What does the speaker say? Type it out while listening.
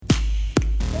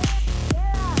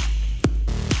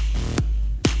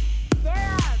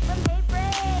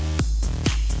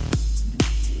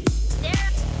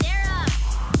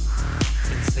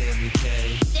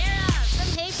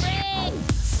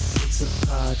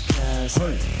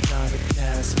podcast, not a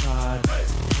cast pod.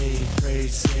 Hey,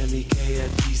 Frase, Samy, K at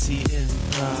DC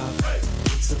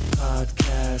Improv. It's a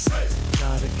podcast,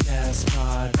 not a cast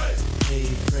pod. Hey,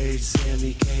 Frase,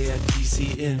 Samy, K at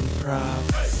DC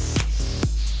Improv.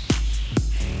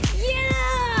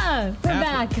 Yeah, we're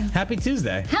back. Happy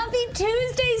Tuesday. Happy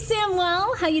Tuesday,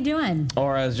 Samuel. How you doing?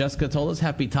 Or as Jessica told us,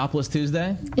 happy Topless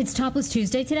Tuesday. It's Topless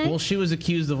Tuesday today? Well, she was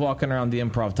accused of walking around the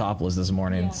Improv topless this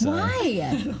morning. Yeah. So.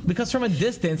 Why? Because from a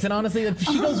distance, and honestly, if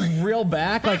she goes real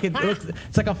back, like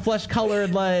it's like a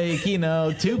flesh-colored, like,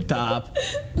 tube top.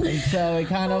 And so it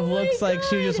kind of looks like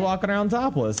she was just walking around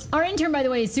topless. Our intern, by the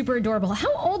way, is super adorable.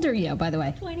 How old are you, by the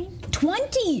way? 20.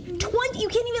 20? You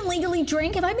can't even legally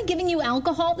drink? Have I been giving you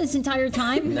alcohol this entire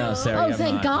time? No, Sarah. Oh,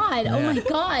 thank God. Yeah. Oh, my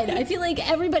God. I feel like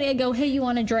everybody I go, hey, you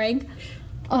want a drink?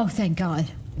 Oh, thank God.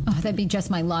 Oh, that'd be just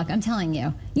my luck. I'm telling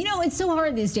you. It's so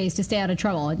hard these days to stay out of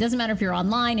trouble. It doesn't matter if you're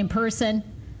online, in person.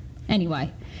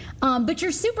 Anyway. But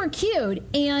you're super cute,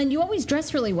 and you always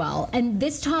dress really well. And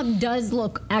this top does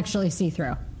look actually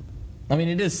see-through. I mean,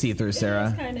 it is see-through, Sarah.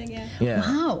 It is kind of, yeah.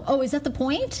 Wow. Oh, is that the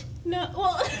point? No,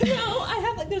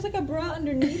 I have, there's like a bra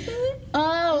underneath it.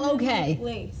 Oh, okay.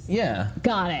 Lace. Yeah.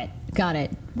 Got it.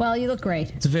 Well, you look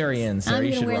great. It's very in, Sarah. I'm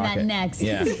going to wear that next.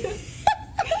 Yeah.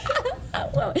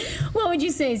 What would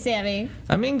you say, Sammy?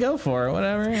 I mean, go for it.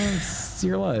 Whatever. It's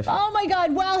your life. Oh, my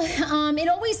God. Well, it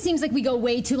always seems like we go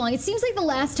way too long. It seems like the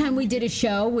last time we did a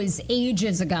show was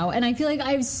ages ago, and I feel like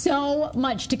I have so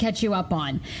much to catch you up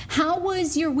on. How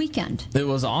was your weekend? It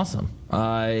was awesome.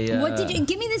 What did you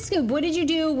give me the scoop? What did you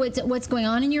do? What's going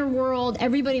on in your world?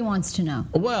 Everybody wants to know.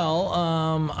 Well,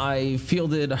 I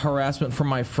fielded harassment from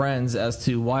my friends as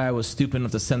to why I was stupid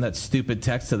enough to send that stupid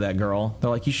text to that girl. They're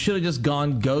like, you should have just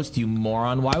gone ghost, you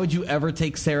moron. Why would you ever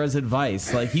take Sarah's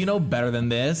advice? Like, you know better than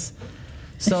this.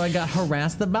 So I got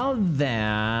harassed about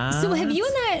that. So have you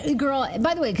and that girl,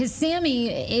 by the way, because Samy,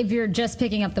 if you're just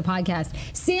picking up the podcast,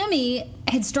 Samy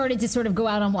had started to sort of go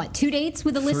out on 2 dates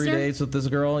with a listener? 3 dates with this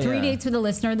girl, yeah. 3 dates with a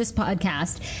listener of this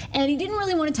podcast. And he didn't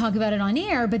really want to talk about it on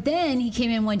air, but then he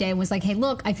came in one day and was like, hey,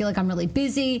 look, I feel like I'm really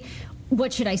busy.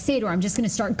 What should I say to her? I'm just going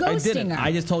to start ghosting her.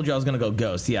 I just told you I was going to go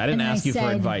ghost. Yeah, I didn't ask you for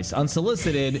advice.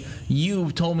 Unsolicited,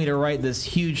 you told me to write this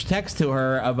huge text to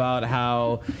her about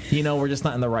how, we're just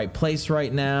not in the right place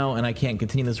right now and I can't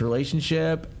continue this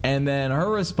relationship. And then her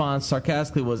response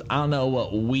sarcastically was, I don't know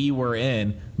what we were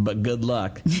in, but good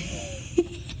luck.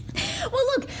 Well,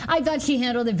 look, I thought she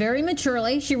handled it very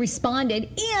maturely. She responded,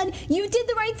 and you did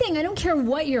the right thing. I don't care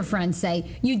what your friends say.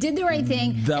 You did the right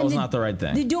thing. That was not the right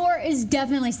thing. The door is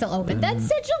definitely still open. That's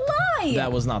such a lie.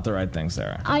 That was not the right thing,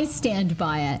 Sarah. I stand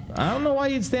by it. I don't know why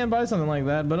you'd stand by something like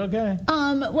that, but okay.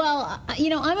 Well,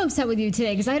 I'm upset with you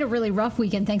today because I had a really rough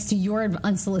weekend thanks to your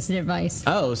unsolicited advice.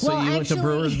 Oh, so you went to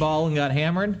Brewers Ball and got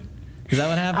hammered? Is that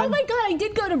what happened? Oh, my God, I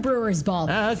did go to Brewers Ball.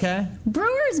 Oh, okay.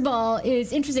 Brewers Ball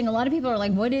is interesting. A lot of people are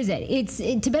like, what is it? It's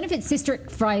to benefit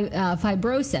cystic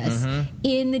fibrosis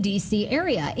in the D.C.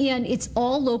 area. And it's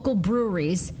all local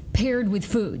breweries paired with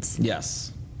foods.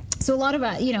 Yes. So a lot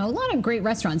of great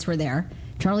restaurants were there.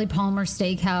 Charlie Palmer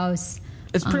Steakhouse.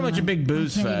 It's pretty much a big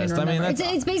booze fest. I mean,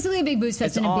 it's basically a big booze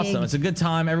fest. It's awesome. It's a good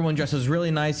time. Everyone dresses really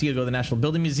nice. You go to the National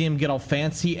Building Museum, get all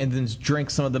fancy, and then drink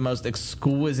some of the most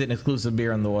exquisite and exclusive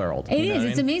beer in the world. It is.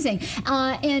 It's amazing.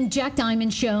 And Jack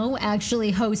Diamond Show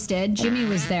actually hosted. Jimmy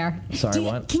was there. Sorry,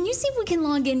 what? Can you see if we can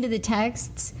log into the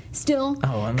texts still?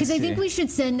 Oh, because I think we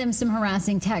should send them some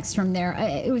harassing texts from there.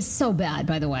 It was so bad,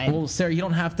 by the way. Well, Sarah, you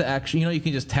don't have to actually. You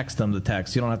can just text them the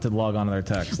text. You don't have to log on to their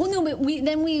text. Well, no, but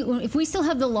if we still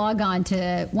have the log on to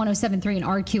 1073 and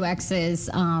RQX's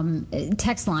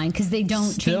text line because they don't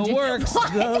still change works.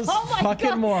 It. Those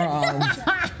fucking morons.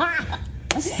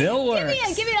 Still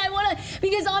works. Give me it. I want to,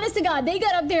 because honest to God, they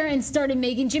got up there and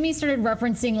Jimmy started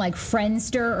referencing like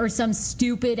Friendster or some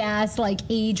stupid ass like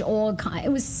age old.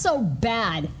 It was so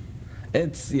bad.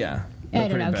 It's, yeah. I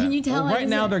don't know. Bad. Can you tell? Well, right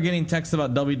now they're getting texts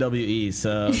about WWE,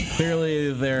 so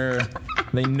clearly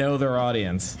they know their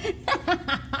audience.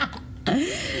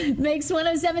 Makes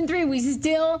 1073. We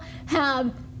still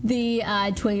have the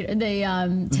tweet, the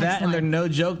text that, line. and they're no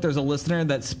joke. There's a listener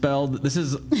that spelled this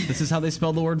is how they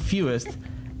spell the word fewest,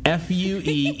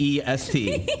 Fueest,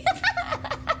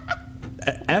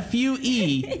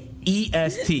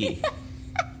 Fueest.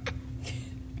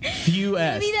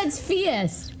 Fewest. Maybe that's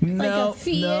fewest. No, like a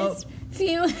fewest.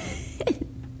 No.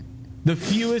 The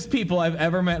fewest people I've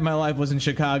ever met in my life was in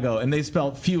Chicago, and they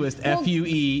spelled fewest,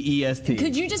 Fueest.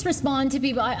 Could you just respond to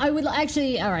people? I would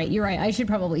actually, all right, you're right. I should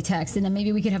probably text, and then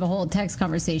maybe we could have a whole text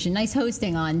conversation. Nice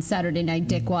hosting on Saturday night,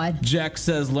 dickwad. Jack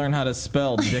says learn how to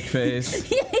spell, dickface.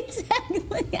 Yeah,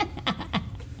 exactly.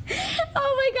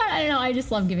 Oh, my God. I don't know. I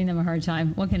just love giving them a hard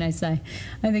time. What can I say?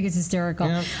 I think it's hysterical.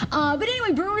 Yeah. But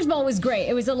anyway, Brewers Ball was great.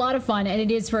 It was a lot of fun, and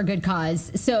it is for a good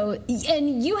cause. So,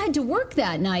 and you had to work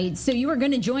that night, so you were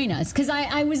going to join us, because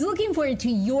I was looking forward to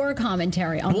your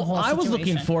commentary on the whole situation. I was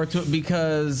looking forward to it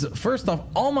because, first off,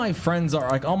 all my friends are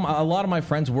like, a lot of my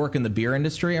friends work in the beer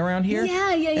industry around here.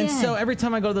 Yeah. And so every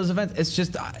time I go to those events,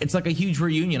 it's like a huge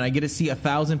reunion. I get to see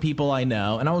 1,000 people I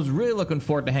know, and I was really looking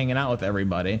forward to hanging out with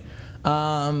everybody.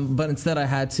 But instead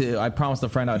I promised a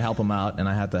friend I would help him out, and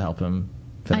I had to help him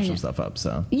finish some stuff up.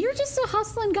 So you're just a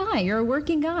hustling guy. You're a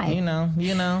working guy. You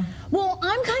know. Well,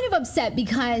 I'm kind of upset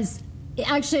because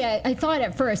actually I thought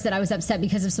at first that I was upset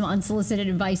because of some unsolicited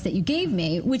advice that you gave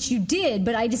me, which you did,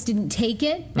 but I just didn't take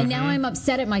it. And now I'm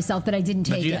upset at myself that I didn't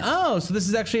take it. Oh, so this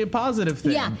is actually a positive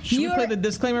thing. Yeah. Should we play the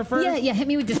disclaimer first? Yeah, hit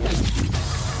me with disclaimer.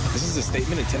 This is a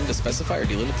statement intended to specify or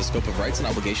delimit the scope of rights and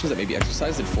obligations that may be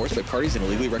exercised and enforced by parties in a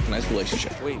legally recognized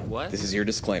relationship. Wait, what? This is your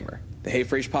disclaimer. The Hey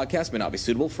Frase podcast may not be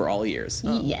suitable for all ears.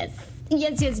 Yes.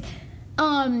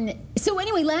 So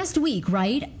anyway, last week,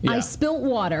 right? Yeah. I spilt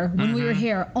water when we were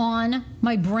here on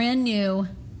my brand new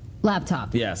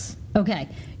laptop. Yes. Okay.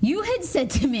 You had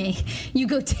said to me, you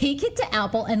go take it to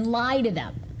Apple and lie to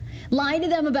them. Lie to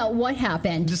them about what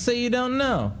happened. Just say you don't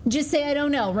know. Just say I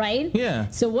don't know, right? Yeah.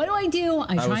 So what do?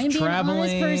 I try and be an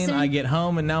honest person. I get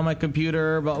home and now my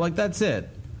computer, but like that's it.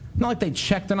 Not like they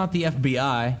check. They're not the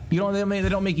FBI. They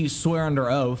don't make you swear under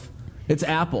oath. It's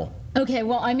Apple. Okay,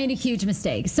 well, I made a huge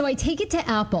mistake. So I take it to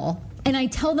Apple and I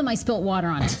tell them I spilt water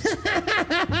on it.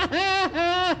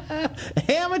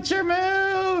 Amateur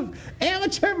move!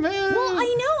 Amateur move! Well,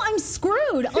 I know I'm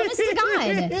screwed. Honest to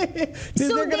God.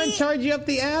 So they're going to charge you up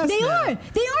the ass. They now. are.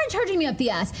 They are charging me up the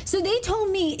ass. So they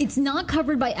told me it's not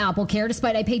covered by Apple Care,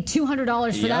 despite I paid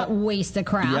 $200 for that waste of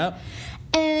crap. Yep.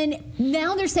 And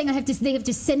now they're saying they have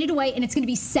to send it away, and it's going to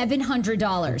be $700.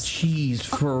 Jeez,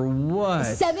 for what?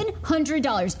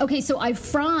 $700. Okay, so I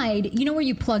fried. You know where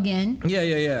you plug in?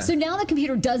 Yeah. So now the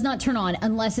computer does not turn on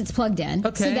unless it's plugged in.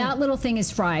 Okay. So that little thing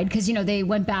is fried because they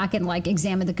went back and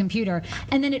examined the computer,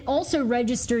 and then it also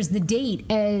registers the date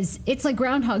as it's like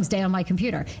Groundhog's Day on my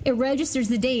computer. It registers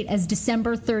the date as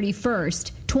December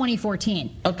 31st,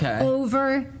 2014. Okay.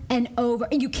 Over and over,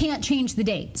 and you can't change the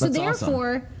date. So That's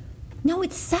therefore. awesome. No,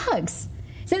 it sucks.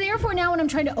 So therefore, now when I'm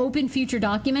trying to open future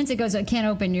documents, it goes, I can't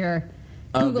open your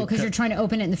Google because you're trying to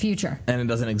open it in the future. And it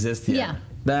doesn't exist yet. Yeah.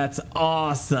 That's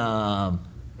awesome.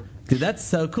 Dude, that's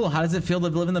so cool. How does it feel to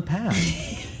live in the past?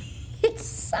 It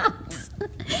sucks.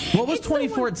 What was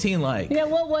 2014 like? Yeah,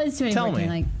 what was 2014 Tell me.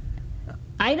 like?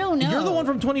 I don't know. You're the one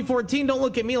from 2014. Don't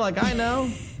look at me like I know.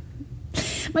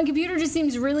 My computer just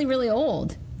seems really, really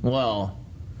old. Well,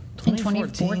 In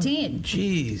 2014.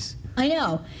 Jeez. I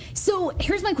know. So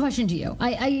here's my question to you.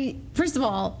 I first of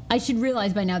all, I should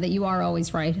realize by now that you are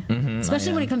always right,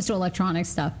 especially when it comes to electronic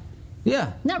stuff.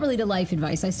 Yeah. Not really to life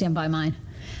advice. I stand by mine.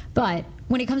 But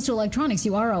when it comes to electronics,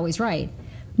 you are always right.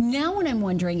 Now what I'm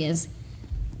wondering is,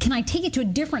 can I take it to a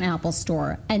different Apple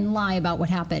store and lie about what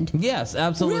happened? Yes,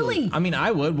 absolutely. Really? I mean,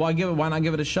 I would. Why not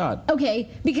give it a shot?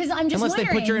 Okay, because I'm just Unless wondering.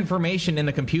 they put your information in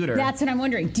the computer. That's what I'm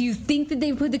wondering. Do you think that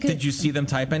they put the... Did you see them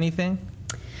type anything?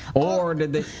 Or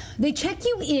did they... They check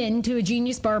you in to a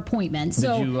Genius Bar appointment.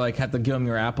 So did you have to give them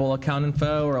your Apple account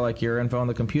info or your info on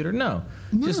the computer? No.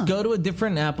 Just go to a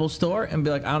different Apple store and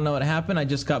be like, I don't know what happened. I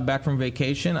just got back from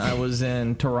vacation. I was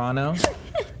in Toronto.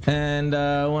 And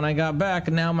when I got back,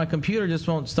 now my computer just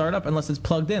won't start up unless it's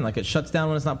plugged in. It shuts down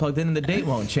when it's not plugged in and the date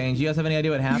won't change. You guys have any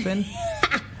idea what happened?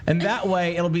 And that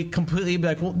way, it'll be completely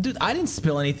well, dude, I didn't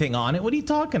spill anything on it. What are you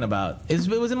talking about? It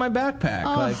was in my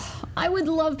backpack. I would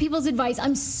love people's advice.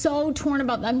 I'm so torn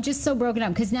about. I'm just so broken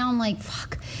up because now I'm like,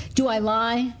 fuck. Do I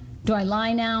lie? Do I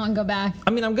lie now and go back? I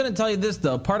mean, I'm going to tell you this,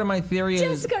 though. Part of my theory is...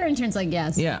 Jessica, our intern's like,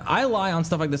 yes. Yeah, I lie on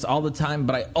stuff like this all the time,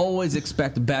 but I always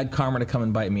expect bad karma to come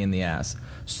and bite me in the ass.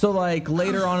 So,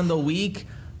 later on in the week...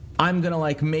 I'm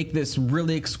going to make this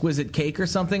really exquisite cake or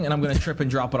something, and I'm going to trip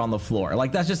and drop it on the floor.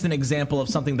 That's just an example of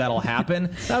something that'll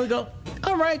happen. I would go,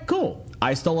 all right, cool.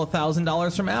 I stole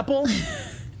 $1,000 from Apple.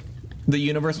 The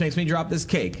universe makes me drop this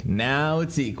cake. Now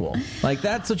it's equal.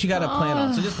 That's what you got to plan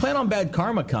on. So just plan on bad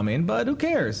karma coming, but who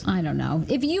cares? I don't know.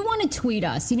 If you want to tweet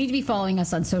us, you need to be following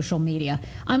us on social media.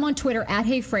 I'm on Twitter at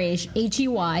HeyFrase,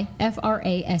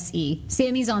 HeyFrase.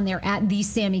 Sammy's on there at the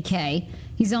Sammy K.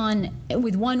 He's on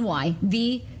with one Y,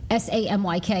 the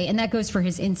SAMYK, and that goes for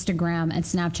his Instagram and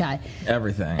Snapchat.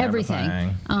 Everything.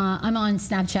 I'm on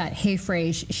Snapchat, Hey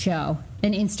Frase Show,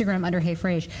 and Instagram under Hey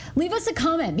Frase. Leave us a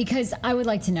comment because I would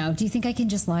like to know. Do you think I can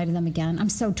just lie to them again? I'm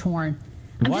so torn.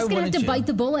 I'm just going to have to bite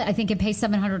the bullet, I think, and pay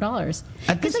 $700.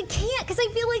 Because I can't, because I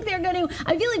feel like they're going to,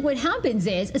 I feel like what happens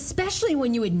is, especially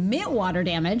when you admit water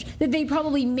damage, that they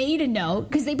probably made a note,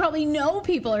 because they probably know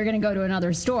people are going to go to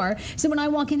another store. So when I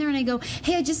walk in there and I go,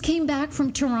 hey, I just came back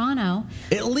from Toronto.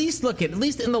 At least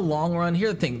in the long run,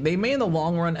 here's the thing, they may in the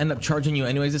long run end up charging you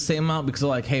anyways the same amount because they're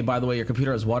like, hey, by the way, your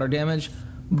computer has water damage.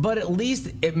 But at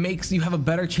least it makes you have a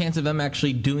better chance of them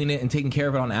actually doing it and taking care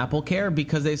of it on Apple Care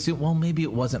because they assume, well, maybe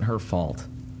it wasn't her fault.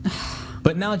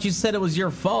 But now that you said it was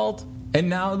your fault, and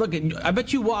now look, I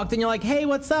bet you walked in, you're like, hey,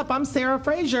 what's up? I'm Sarah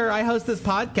Fraser. I host this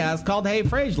podcast called Hey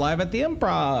Frase live at the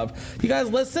Improv. You guys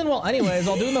listen? Well, anyways,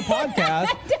 while doing the podcast,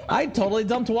 I totally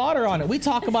dumped water on it. We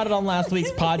talk about it on last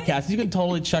week's podcast. You can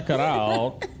totally check it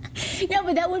out. No,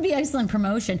 but that would be excellent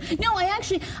promotion. No,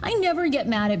 I never get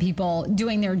mad at people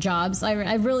doing their jobs.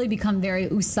 I've really become very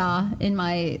USA in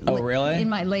my in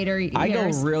my later years. I go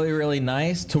really, really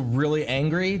nice to really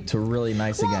angry to really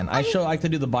nice again. I like to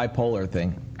do the bipolar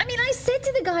thing. I mean, I said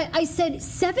to the guy, I said,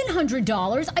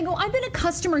 $700? I go, I've been a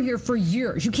customer here for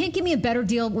years. You can't give me a better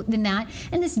deal than that.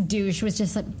 And this douche was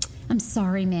just like, I'm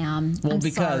sorry, ma'am. Well,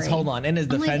 because, hold on, in his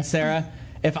defense, Sarah,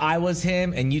 if I was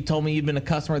him and you told me you'd been a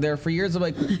customer there for years, I'm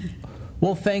like,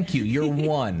 well, thank you. You're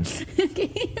one.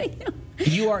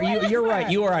 You're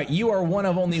right. You are one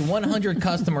of only 100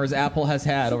 customers Apple has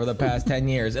had over the past 10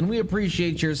 years, and we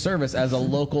appreciate your service as a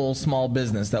local small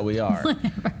business that we are.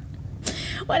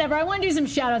 Whatever. I want to do some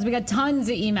shout-outs. We got tons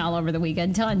of email over the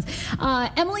weekend. Tons.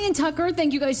 Emily and Tucker,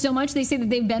 thank you guys so much. They say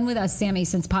that they've been with us, Samy,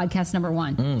 since podcast number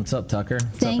 1. What's up, Tucker?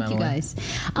 Thank you, guys.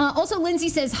 Also, Lindsay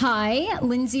says hi.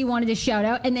 Lindsay wanted a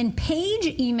shout-out. And then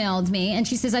Paige emailed me, and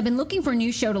she says, I've been looking for a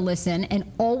new show to listen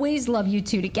and always love you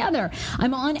two together.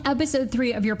 I'm on episode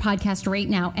 3 of your podcast right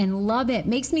now and love it.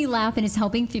 Makes me laugh and is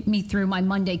helping me through my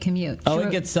Monday commute. Oh, it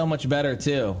gets so much better,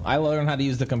 too. I learned how to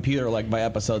use the computer, like, by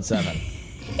episode 7.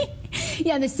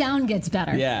 Yeah, the sound gets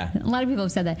better. Yeah. A lot of people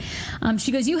have said that.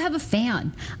 She goes, you have a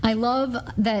fan. I love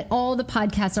that all the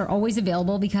podcasts are always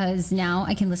available because now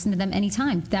I can listen to them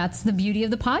anytime. That's the beauty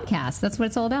of the podcast. That's what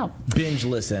it's all about. Binge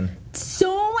listen.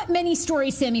 So many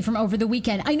stories, Samy, from over the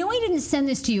weekend. I know I didn't send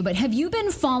this to you, but have you been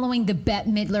following the Bette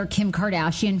Midler-Kim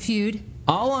Kardashian feud?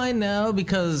 All I know,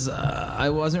 because I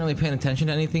wasn't really paying attention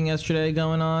to anything yesterday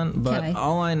going on, but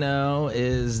all I know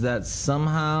is that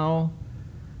somehow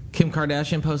Kim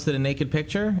Kardashian posted a naked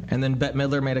picture, and then Bette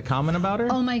Midler made a comment about her?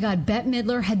 Oh, my God. Bette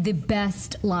Midler had the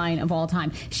best line of all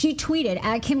time. She tweeted,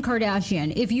 at Kim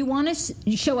Kardashian, if you want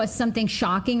to show us something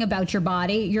shocking about your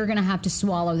body, you're going to have to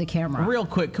swallow the camera. Real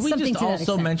quick, can we just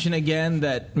also mention again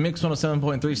that Mix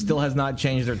 107.3 still has not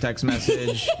changed their text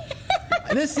message?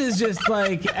 This is just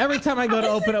like, every time I go to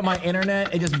open up my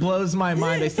internet, it just blows my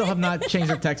mind. They still have not changed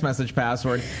their text message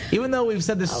password, even though we've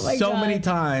said this many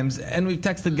times, and we've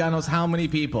texted God knows how many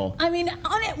people. I mean,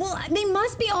 they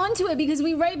must be onto it because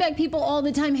we write back people all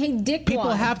the time, hey, dickwad.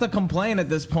 People have to complain at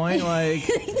this point, like...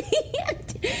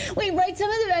 Wait, write some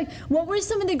of the back. What were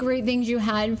some of the great things you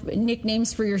had,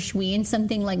 nicknames for your Schween?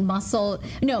 Something like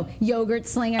yogurt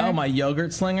slinger. Oh, my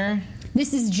yogurt slinger?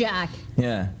 This is Jack.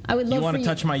 Yeah. I would love you want to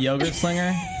touch my yogurt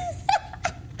slinger?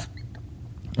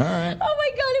 All right. Oh my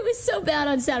God, it was so bad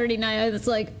on Saturday night. I was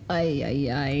like,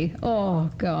 ay. Oh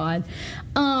God.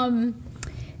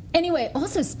 Anyway,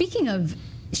 also speaking of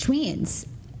Schweens,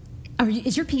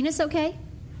 is your penis okay?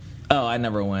 Oh, I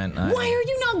never went. Why are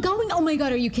you not going? Oh my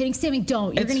God, are you kidding, Sammy?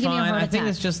 Don't. You're going to give me a heart attack. I think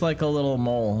it's just like a little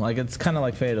mole. Like it's kind of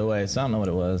like faded away, so I don't know what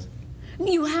it was.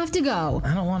 You have to go.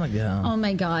 I don't want to go. Oh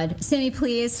my God. Sammy,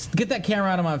 please. Get that camera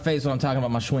out of my face when I'm talking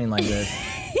about my Schween like this.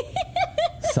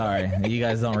 Sorry, you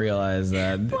guys don't realize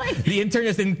that. What? The intern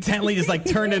just intently just like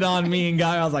turned it on me and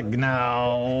got I was like,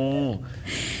 no.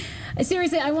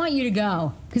 Seriously, I want you to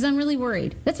go because I'm really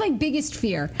worried. That's my biggest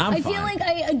fear. I feel like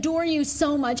I adore you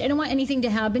so much. I don't want anything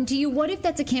to happen to you. What if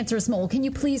that's a cancerous mole? Can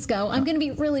you please go? I'm going to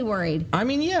be really worried. I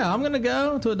mean, yeah, I'm going to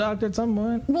go to a doctor at some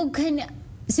point. Well,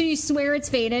 so you swear it's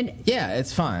faded? Yeah,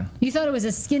 it's fine. You thought it was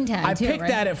a skin tag, I picked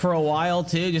at it for a while,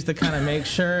 too, just to kind of make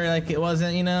sure like it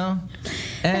wasn't, And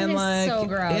that is so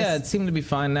gross. Yeah, it seemed to be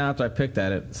fine now after I picked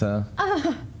at it, so.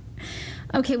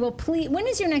 Okay, well, please, when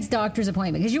is your next doctor's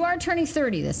appointment? Because you are turning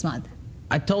 30 this month.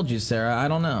 I told you, Sarah. I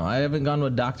don't know. I haven't gone to a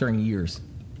doctor in years.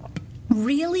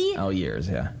 Really? Oh, years,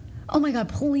 yeah. Oh, my God,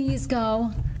 please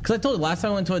go. Because I told you, last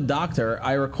time I went to a doctor,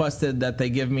 I requested that they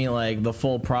give me, like, the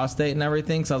full prostate and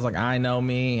everything. So I was like, I know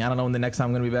me. I don't know when the next time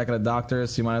I'm going to be back at a doctor,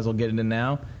 so you might as well get it in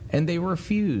now. And they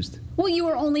refused. Well, you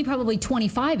were only probably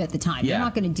 25 at the time. Yeah. You're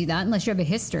not going to do that unless you have a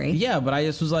history. Yeah, but I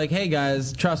just was like, hey,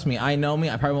 guys, trust me. I know me.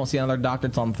 I probably won't see another doctor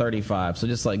until I'm 35. So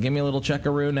just, like, give me a little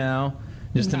checkaroo now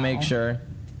just to make sure.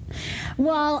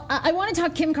 Well, I want to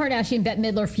talk Kim Kardashian, Bette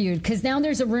Midler feud, because now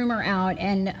there's a rumor out,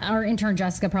 and our intern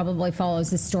Jessica probably follows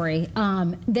this story,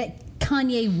 that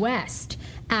Kanye West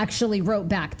actually wrote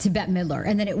back to Bette Midler,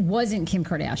 and that it wasn't Kim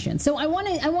Kardashian. So I want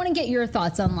to get your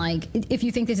thoughts on, like, if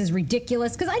you think this is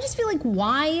ridiculous, because I just feel like,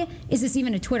 why is this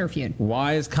even a Twitter feud?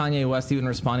 Why is Kanye West even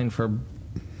responding for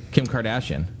Kim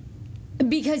Kardashian?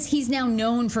 Because he's now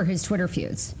known for his Twitter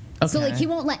feuds. Okay. So, like, he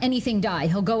won't let anything die.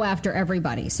 He'll go after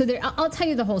everybody. So I'll tell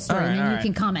you the whole story, and then you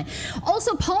can comment.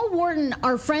 Also, Paul Wharton,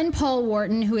 our friend Paul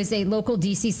Wharton, who is a local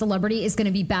D.C. celebrity, is going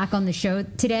to be back on the show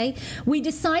today. We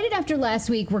decided after last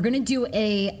week we're going to do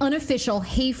a unofficial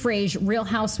Hey Frase Real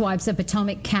Housewives of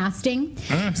Potomac casting.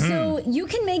 Mm-hmm. So you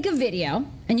can make a video,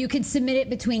 and you can submit it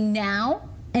between now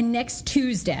and next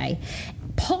Tuesday.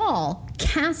 Paul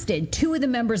casted 2 of the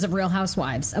members of Real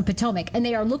Housewives of Potomac, and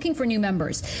they are looking for new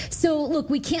members. So,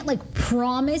 look, we can't, like,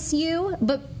 promise you,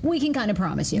 but we can kind of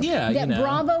promise you that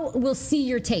Bravo will see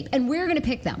your tape, and we're going to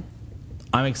pick them.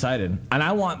 I'm excited. And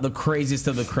I want the craziest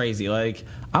of the crazy. Like,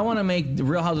 I want to make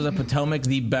Real Housewives of Potomac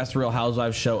the best Real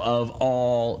Housewives show of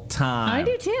all time. I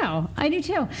do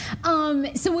too.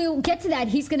 So we'll get to that.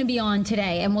 He's going to be on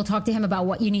today, and we'll talk to him about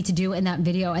what you need to do in that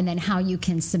video and then how you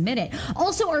can submit it.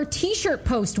 Also, our T-shirt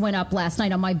post went up last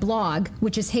night on my blog,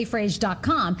 which is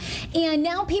heyfrase.com. And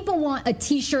now people want a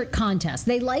T-shirt contest.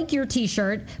 They like your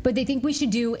T-shirt, but they think we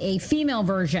should do a female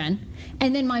version.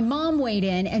 And then my mom weighed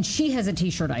in, and she has a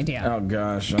T-shirt idea. Oh,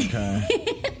 gosh. Okay.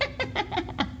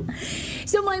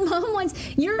 So my mom wants,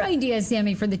 your idea,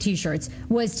 Sammy, for the T-shirts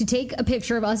was to take a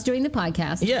picture of us doing the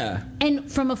podcast. Yeah.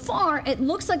 And from afar, it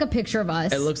looks like a picture of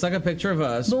us. It looks like a picture of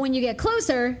us. But when you get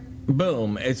closer...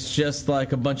 Boom. It's just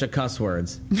like a bunch of cuss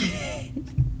words.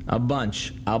 A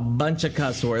bunch of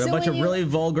cuss words. So a bunch of really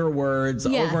vulgar words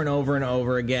over and over and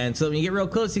over again. So when you get real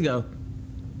close, you go...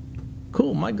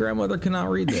 Cool, my grandmother cannot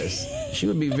read this. She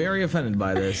would be very offended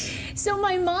by this. So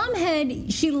my mom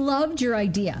she loved your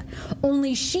idea.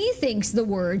 Only she thinks the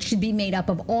word should be made up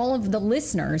of all of the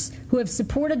listeners who have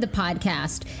supported the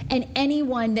podcast and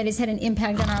anyone that has had an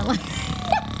impact on our life.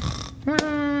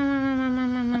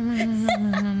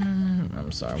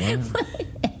 I'm sorry,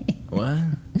 what?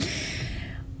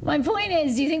 My point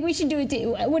is, do you think we should do it?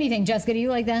 What do you think, Jessica? Do you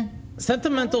like that?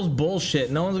 Sentimental's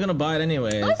bullshit. No one's going to buy it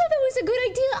anyways. I thought that was a good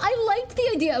idea. I liked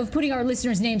the idea of putting our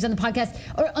listeners' names on the podcast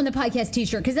or on the podcast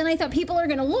T-shirt, because then I thought people are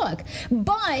going to look.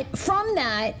 But from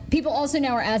that, people also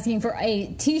now are asking for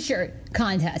a T-shirt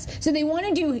contest. So they want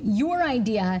to do your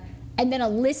idea and then a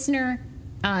listener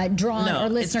drawn or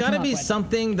listener. It's got to be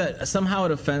something that somehow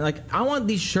would offend. Like, I want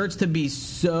these shirts to be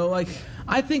so like.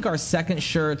 I think our second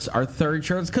shirts, our third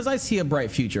shirts, because I see a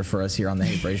bright future for us here on the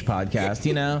Hey Frase podcast,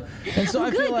 you know? And so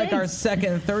I feel like our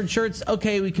second and third shirts,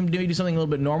 okay, we can maybe do something a little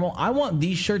bit normal. I want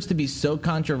these shirts to be so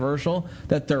controversial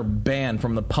that they're banned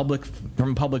from the public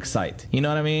site. You know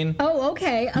what I mean? Oh,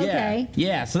 okay.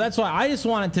 Yeah, so that's why I just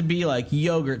want it to be like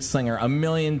Yogurt Slinger a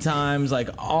million times, like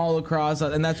all across,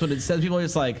 and that's what it says. People are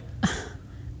just like, wow.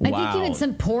 I think you had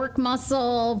some pork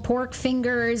muscle, pork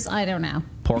fingers, I don't know.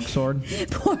 Pork sword?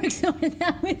 Pork sword,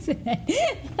 that was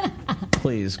it.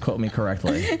 Please quote me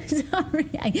correctly. Sorry.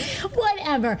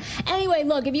 Whatever. Anyway,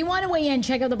 look, if you want to weigh in,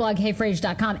 check out the blog,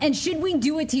 heyfrase.com. And should we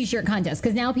do a T-shirt contest?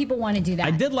 Because now people want to do that.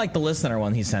 I did like the listener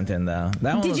one he sent in, though.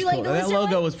 That one did was you cool. like the listener That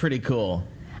logo one? was pretty cool.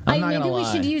 Maybe we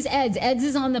should use Ed's. Ed's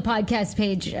is on the podcast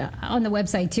page on the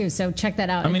website, too, so check that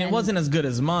out. I mean, it wasn't as good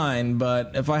as mine,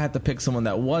 but if I had to pick someone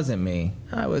that wasn't me,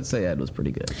 I would say Ed was pretty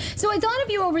good. So I thought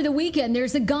of you over the weekend.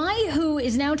 There's a guy who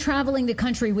is now traveling the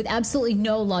country with absolutely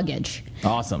no luggage.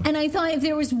 Awesome. And I thought if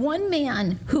there was one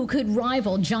man who could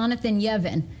rival Jonathan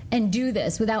Yevon and do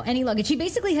this without any luggage, he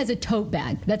basically has a tote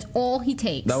bag. That's all he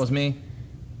takes. That was me.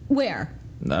 Where?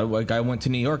 I went to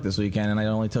New York this weekend, and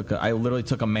I literally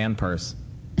took a man purse.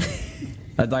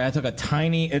 I took a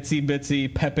tiny itsy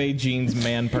bitsy Pepe jeans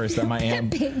man purse that my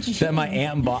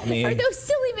aunt bought me. Are those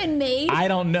still even made? I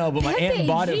don't know, but my Pepe aunt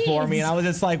bought it for me, and I was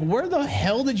just like, "Where the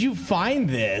hell did you find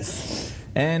this?"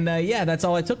 And that's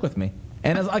all I took with me.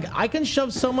 And I was like, I can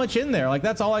shove so much in there. Like,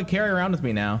 that's all I carry around with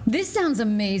me now. This sounds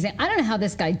amazing. I don't know how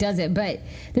this guy does it, but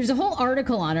there's a whole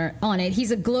article on it. He's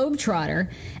a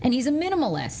globetrotter, and he's a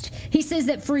minimalist. He says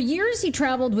that for years he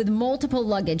traveled with multiple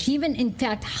luggage. He even, in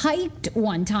fact, hiked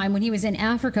one time when he was in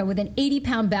Africa with an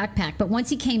 80-pound backpack. But once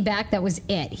he came back, that was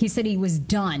it. He said he was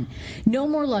done. No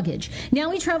more luggage. Now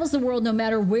he travels the world no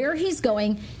matter where he's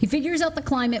going. He figures out the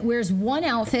climate, wears one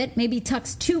outfit, maybe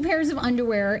tucks 2 pairs of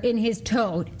underwear in his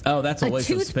tote. Oh, that's a waste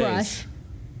of toothbrush. space.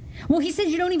 Well, he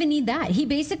says you don't even need that. He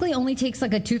basically only takes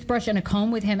like a toothbrush and a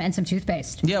comb with him and some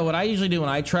toothpaste. Yeah, what I usually do when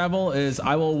I travel is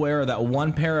I will wear that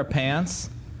one pair of pants.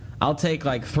 I'll take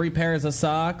like 3 pairs of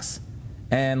socks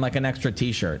and like an extra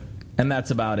T-shirt, and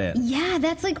that's about it. Yeah,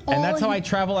 that's like all. And that's how I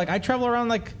travel. Like I travel around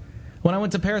like. When I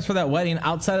went to Paris for that wedding,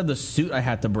 outside of the suit I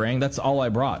had to bring, that's all I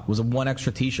brought was one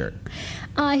extra T-shirt.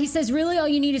 He says, really all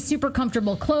you need is super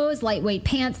comfortable clothes, lightweight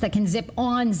pants that can zip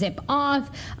on, zip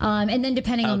off, and then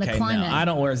depending on the climate. No, I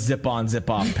don't wear zip-on,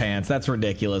 zip-off pants. That's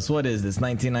ridiculous. What is this,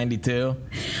 1992?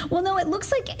 Well, no, it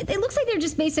looks like they're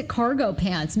just basic cargo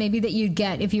pants, maybe that you'd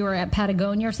get if you were at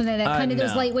Patagonia or something. That kind of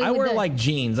those lightweight. I wear like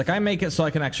jeans. Like I make it so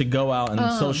I can actually go out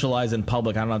and socialize in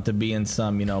public. I don't have to be in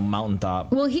some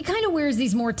mountaintop. Well, he kind of wears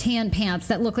these more tan pants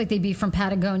that look like they'd be from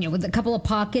Patagonia with a couple of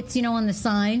pockets, on the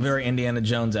side. Very Indiana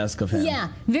Jones-esque of him. Yeah,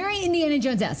 very Indiana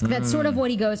Jones-esque. That's sort of what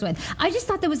he goes with. I just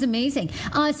thought that was amazing.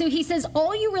 So he says,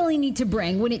 all you really need to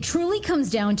bring, when it truly comes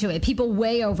down to it, people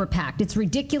way overpacked. It's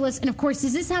ridiculous. And of course,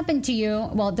 does this happen to you?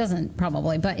 Well, it doesn't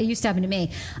probably, but it used to happen to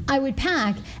me. I would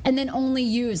pack and then only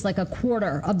use like a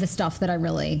quarter of the stuff that I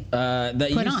really put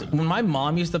on. When my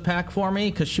mom used to pack for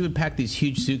me, because she would pack these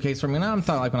huge suitcases for me, and I'm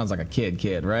talking like when I was like a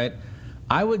kid, right?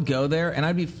 I would go there, and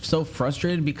I'd be so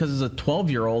frustrated because as a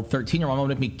 12-year-old, 13-year-old, mom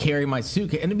would make me carry my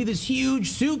suitcase. And it'd be this huge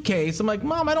suitcase. I'm like,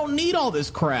 Mom, I don't need all this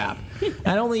crap.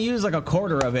 I'd only use like a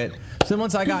quarter of it. So then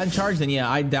once I got in charge, then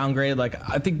I downgraded. Like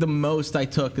I think the most I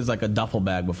took is like a duffel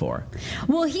bag before.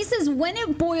 Well, he says when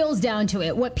it boils down to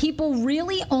it, what people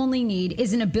really only need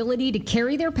is an ability to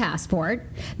carry their passport.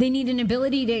 They need an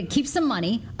ability to keep some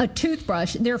money, a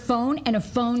toothbrush, their phone, and a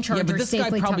phone charger but this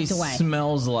safely guy probably tucked away.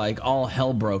 Smells like all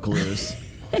hell broke loose.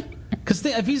 Because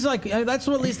if he's like, that's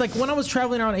what at least, like when I was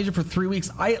traveling around Asia for 3 weeks,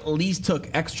 I at least took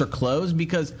extra clothes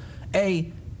because,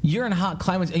 you're in hot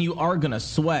climates and you are going to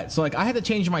sweat. So like I had to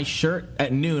change my shirt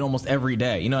at noon almost every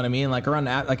day. You know what I mean? Like around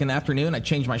like in the afternoon, I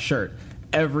change my shirt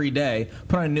every day,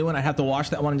 put on a new one. I have to wash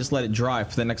that one and just let it dry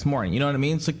for the next morning. You know what I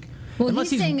mean? It's like, well, he's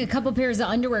saying a couple pairs of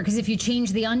underwear because if you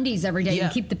change the undies every day, you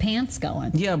keep the pants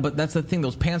going. Yeah, but that's the thing.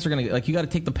 Those pants are going to, like, you got to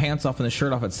take the pants off and the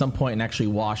shirt off at some point and actually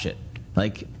wash it.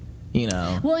 Like,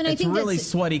 well, and it's really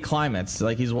sweaty climates.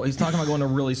 Like he's talking about going to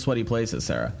really sweaty places,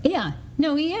 Sarah. Yeah,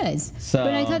 no, he is. So,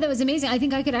 but I thought that was amazing. I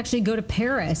think I could actually go to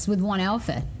Paris with one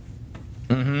outfit,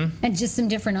 and just some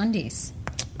different undies.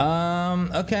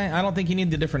 Okay, I don't think you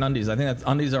need the different undies. I think that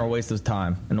undies are a waste of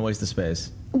time and a waste of space.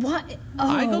 What?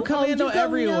 I go commando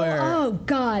everywhere. Oh,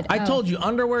 God. I told you,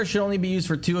 underwear should only be used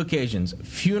for 2 occasions: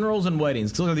 funerals and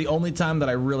weddings. Because those are the only time that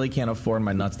I really can't afford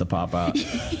my nuts to pop out.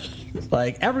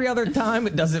 Like every other time,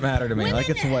 it doesn't matter to me. Women, like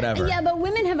it's whatever. Yeah, but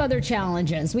women have other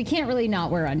challenges. We can't really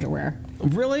not wear underwear.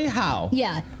 Really? How?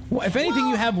 Yeah. Well, if anything,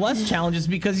 you have less challenges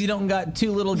because you don't got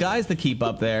 2 little guys to keep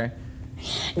up there.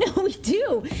 No, we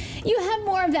do. You have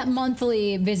more of that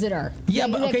monthly visitor. Yeah,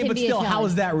 but okay, but still, how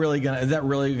is that really gonna? Is that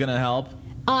really gonna help?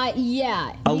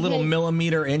 Yeah. A little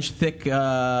millimeter-inch thick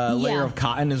layer of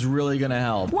cotton is really going to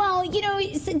help. Well,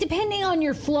 depending on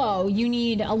your flow, you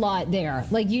need a lot there.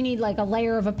 Like, you need, like, a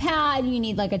layer of a pad. You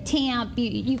need, like, a tamp.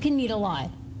 You can need a lot.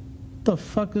 The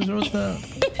fuck is with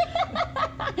that?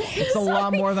 It's a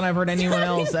lot more than I've heard anyone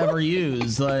else ever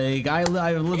use. Like, I've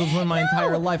lived with women my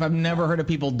entire life. I've never heard of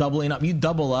people doubling up. You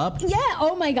double up? Yeah.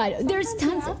 Oh, my God. There's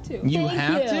tons of... You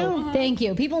have to? Thank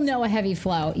you. People know a heavy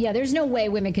flow. Yeah, there's no way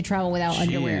women could travel without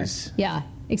underwear. Yeah.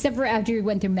 Except for after you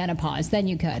went through menopause. Then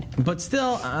you could. But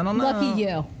still, I don't know. Lucky you.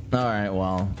 All right,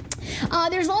 well...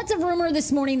 There's lots of rumor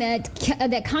this morning that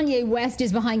Kanye West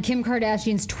is behind Kim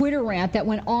Kardashian's Twitter rant that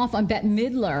went off on Bette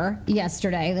Midler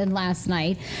yesterday and last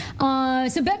night.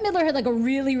 So Bette Midler had like a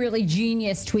really, really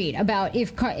genius tweet about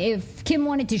if Kim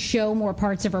wanted to show more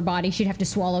parts of her body, she'd have to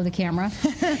swallow the camera.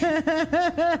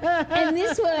 And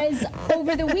this was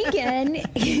over the weekend.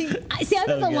 I thought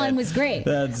the line was great.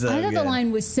 I thought the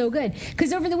line was so good.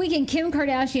 Because over the weekend, Kim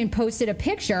Kardashian posted a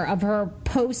picture of her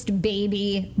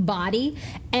post-baby body.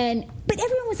 But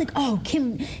everyone was like, oh,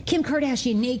 Kim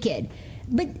Kardashian naked.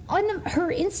 But on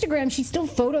her Instagram, she still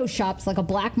photoshops like a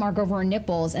black mark over her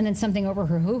nipples and then something over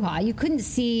her hoo-ha. You couldn't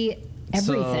see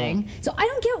everything. So I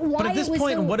don't get why. But at this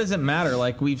point, what does it matter?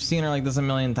 Like, we've seen her like this a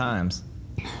million times.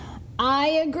 I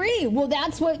agree. Well,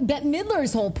 that's what Bette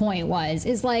Midler's whole point was.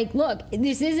 Is like, look,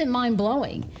 this isn't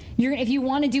mind-blowing. If you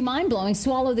want to do mind-blowing,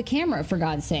 swallow the camera, for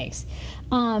God's sakes.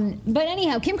 But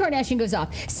anyhow, Kim Kardashian goes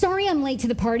off. Sorry I'm late to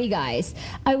the party, guys.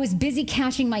 I was busy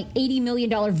cashing my $80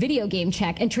 million video game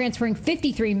check and transferring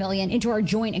 $53 million into our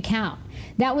joint account.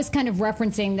 That was kind of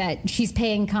referencing that she's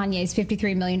paying Kanye's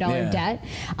 $53 million debt.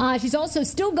 She's also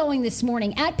still going this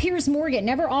morning. At Piers Morgan,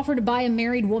 never offer to buy a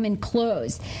married woman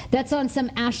clothes. That's on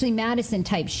some Ashley Madison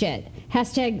type shit.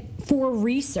 Hashtag for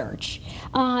research.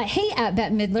 Hey, at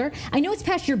Bette Midler, I know it's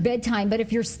past your bedtime, but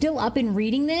if you're still up and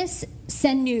reading this,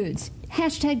 send nudes.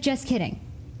 Hashtag just kidding.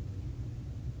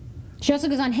 She also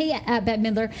goes on, hey, at Bette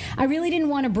Midler, I really didn't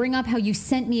want to bring up how you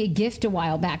sent me a gift a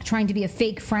while back trying to be a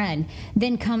fake friend,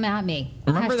 then come at me.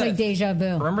 Hashtag deja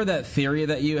vu. Remember that theory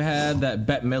that you had that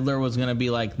Bette Midler was going to be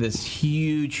like this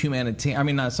huge humanitarian? I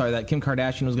mean, not sorry, that Kim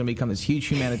Kardashian was going to become this huge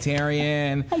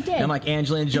humanitarian. I did. And like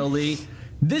Angelina Jolie.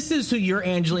 This is who your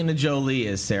Angelina Jolie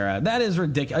is, Sarah. That is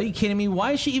ridiculous. Are you kidding me?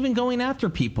 Why is she even going after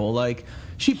people? Like,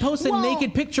 she posts a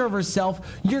naked picture of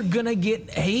herself. You're going to get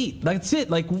hate. That's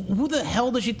it. Like, who the hell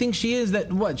does she think she is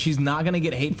that, what, she's not going to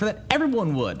get hate for that?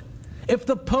 Everyone would. If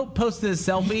the Pope posted a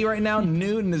selfie right now,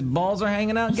 nude, and his balls are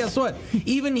hanging out, guess what?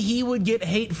 Even he would get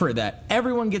hate for that.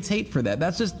 Everyone gets hate for that.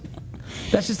 That's just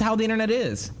how the internet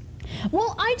is.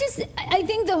 Well, I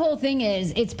think the whole thing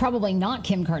is it's probably not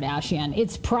Kim Kardashian.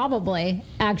 It's probably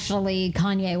actually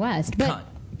Kanye West. But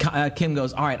Kim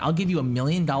goes, all right, I'll give you $1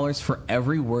 million for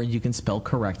every word you can spell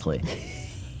correctly.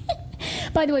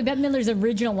 By the way, Bette Midler's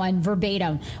original one,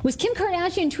 verbatim, was Kim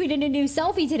Kardashian tweeted a new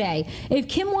selfie today. If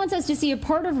Kim wants us to see a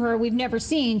part of her we've never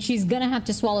seen, she's going to have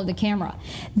to swallow the camera.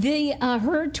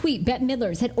 Her tweet, Bette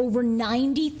Midler's, had over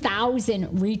 90,000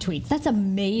 retweets. That's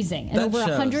amazing. And over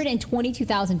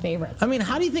 122,000 favorites. I mean,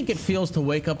 how do you think it feels to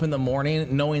wake up in the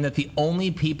morning knowing that the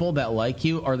only people that like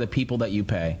you are the people that you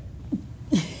pay?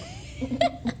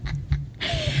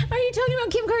 Are you talking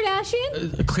about Kim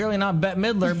Kardashian? Clearly not Bette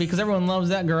Midler, because everyone loves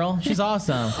that girl. She's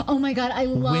awesome. Oh my God, I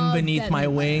love Wind Beneath My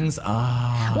Wings.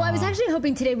 Ah. Well, I was actually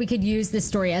hoping today we could use this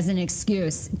story as an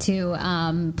excuse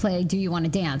to play Do You Want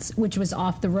to Dance, which was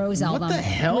off the Rose album. What the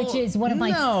hell? Which is one of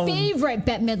my favorite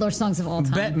Bette Midler songs of all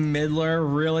time. Bette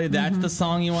Midler? Really? That's the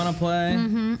song you want to play?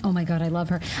 Mm-hmm. Oh my God, I love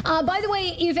her. By the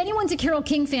way, if anyone's a Carole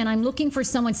King fan, I'm looking for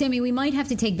someone. Sammy, we might have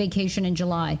to take vacation in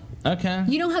July. Okay.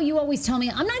 You know how you always tell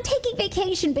me, I'm not taking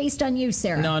vacation based on you,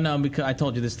 Sarah. No, because I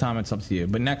told you this time it's up to you.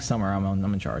 But next summer, I'm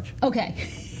in charge. Okay.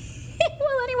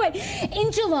 Well, anyway,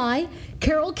 in July,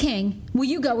 Carole King, will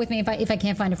you go with me if I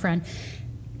can't find a friend?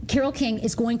 Carole King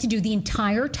is going to do the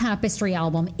entire Tapestry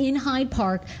album in Hyde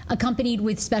Park, accompanied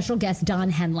with special guest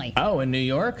Don Henley. Oh, in New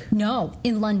York? No,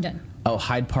 in London. Oh,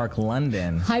 Hyde Park,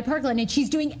 London. Hyde Park, London. She's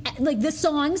doing like the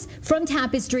songs from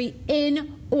Tapestry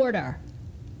in order.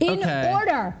 In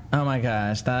order. Oh my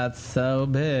gosh, that's so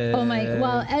big. Oh my!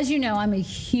 Well, as you know, I'm a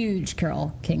huge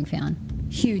Carole King fan.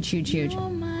 Huge. Oh,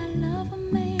 I love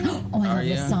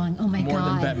this song. Oh my God. More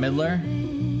than Bette Midler?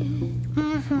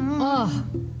 Oh.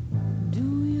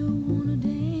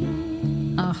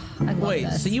 I love Wait,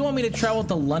 this. so you want me to travel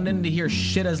to London to hear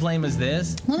shit as lame as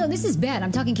this? Well, no, this is bad.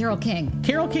 I'm talking Carole King.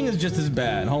 Carole King is just as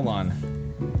bad. Hold on.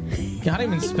 How do you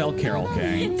even spell Carole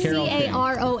King? Carole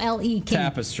King.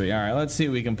 Tapestry. All right, let's see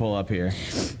what we can pull up here.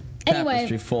 Anyway,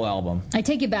 Tapestry full album. I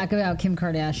take it back about Kim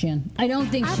Kardashian. I don't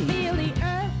think she.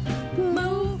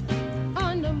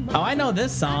 Oh, I know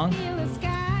this song.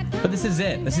 But this is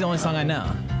it. This is the only song I know.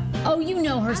 Oh, you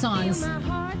know her songs.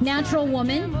 Natural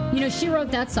Woman. You know, she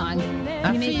wrote that song.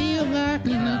 Feel like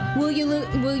you know.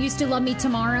 Will You Still Love Me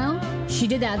Tomorrow? She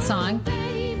did that song.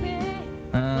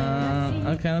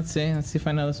 Okay, let's see. Let's see if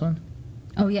I know this one.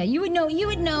 Oh, yeah. You would know.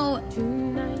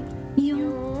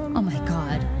 Oh, my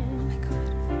God.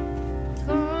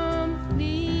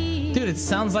 Dude, it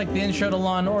sounds like the intro to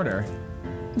Law & Order.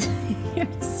 You're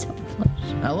so funny.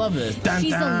 I love this. Dun,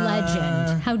 She's dun. a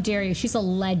legend. How dare you? She's a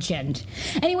legend.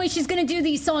 Anyway, she's going to do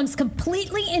these songs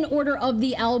completely in order of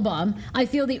the album. I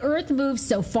Feel the Earth Moves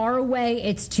So Far Away.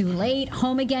 It's Too Late.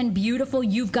 Home Again. Beautiful.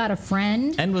 You've Got a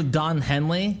Friend. And with Don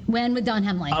Henley. When with Don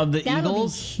Henley. Of the That'll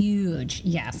Eagles? Be huge.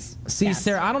 Yes. See, yes.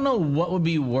 Sarah, I don't know what would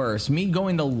be worse. Me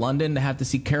going to London to have to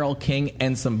see Carole King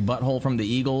and some butthole from the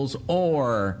Eagles,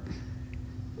 or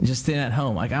just staying at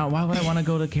home. Like, why would I want to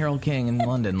go to Carole King in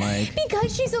London? Like,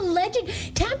 because she's a legend.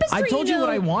 Tapestry. I told you what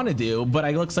I want to do, but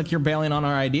it looks like you're bailing on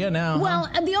our idea now. Well,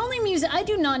 the only music I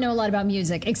do not know a lot about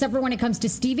music, except for when it comes to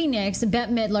Stevie Nicks,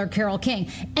 Bette Midler, Carole King,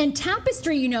 and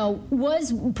Tapestry. You know,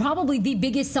 was probably the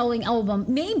biggest selling album,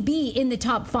 maybe in the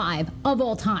top 5 of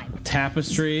all time.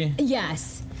 Tapestry.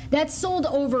 Yes. That sold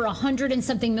over 100 and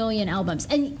something million albums.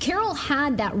 And Carole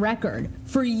had that record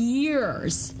for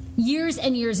years. Years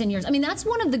and years and years. I mean, that's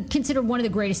considered one of the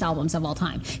greatest albums of all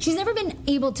time. She's never been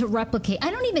able to replicate.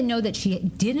 I don't even know that she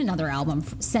did another album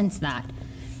since that.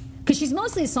 Because she's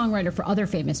mostly a songwriter for other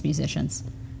famous musicians.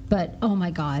 But, oh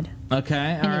my God.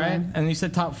 Okay, all right. And you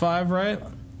said top 5, right?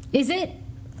 Is it?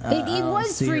 It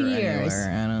was for years.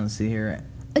 I don't see her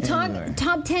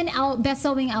Top 10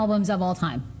 best-selling albums of all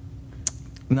time.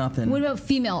 Nothing. What about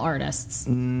female artists?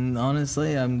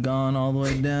 Honestly, I'm gone all the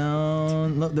way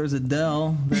down. Look, there's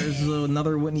Adele. There's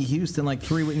another Whitney Houston, like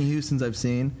 3 Whitney Houstons I've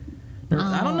seen.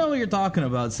 I don't know what you're talking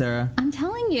about, Sarah. I'm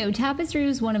telling you, Tapestry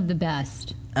was one of the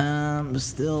best.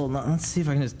 Still, let's see if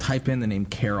I can just type in the name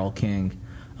Carole King.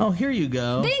 Oh, here you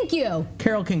go. Thank you.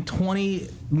 Carole King,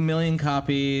 25 million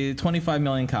copies.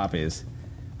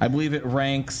 I believe it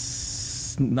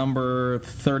ranks number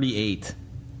 38.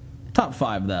 Top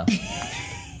 5, though.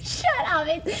 Shut up.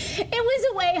 It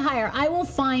was way higher. I will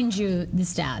find you the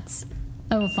stats.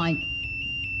 I will find...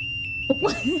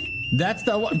 That's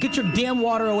the... Get your damn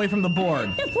water away from the board.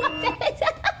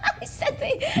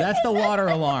 That's the water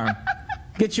alarm.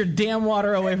 Get your damn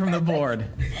water away from the board.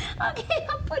 Okay,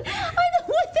 what the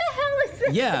hell is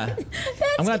that? Yeah.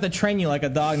 I'm gonna have to train you like a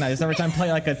dog now. Just every time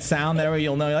play like a sound, that way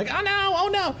you'll know. You're like, oh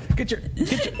no.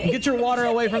 Get your water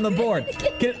away from the board.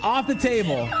 Get it off the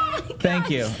table. Thank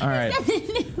you. All right.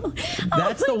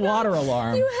 That's the water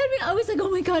alarm. You had me. I was like, oh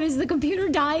my God, is the computer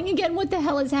dying again? What the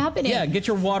hell is happening? Yeah, get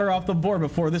your water off the board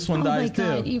before this one dies too. Oh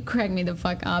my God, you cracked me the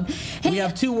fuck up. Hey, we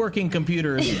have 2 working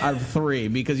computers out of 3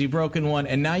 because you've broken one,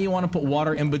 and now you want to put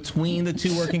water in between the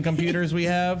 2 working computers we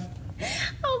have?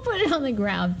 I'll put it on the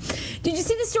ground. Did you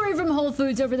see the story from Whole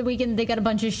Foods over the weekend? They got a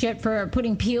bunch of shit for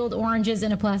putting peeled oranges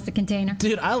in a plastic container.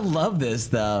 Dude, I love this,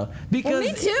 though. Because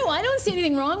me too. I don't see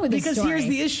anything wrong with this story. Because here's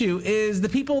the issue, is the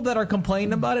people that are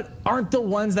complaining about it aren't the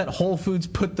ones that Whole Foods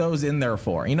put those in there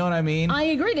for. You know what I mean? I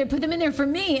agree. They put them in there for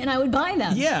me, and I would buy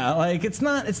them. Yeah, like, it's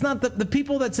not the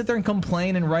people that sit there and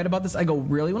complain and write about this. I go,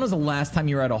 really? When was the last time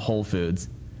you were at a Whole Foods?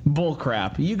 Bull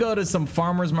crap. You go to some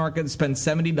farmer's market, spend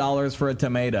 $70 for a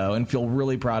tomato, and feel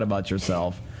really proud about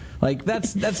yourself. Like,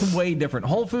 that's way different.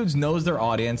 Whole Foods knows their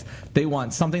audience. They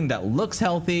want something that looks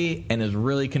healthy and is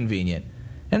really convenient.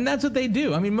 And that's what they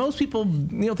do. I mean, most people,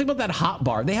 think about that hot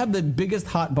bar. They have the biggest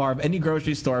hot bar of any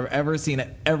grocery store I've ever seen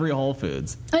at every Whole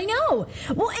Foods. I know.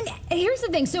 Well, and here's the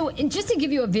thing. So just to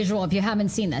give you a visual, if you haven't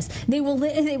seen this, they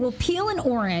will peel an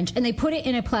orange and they put it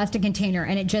in a plastic container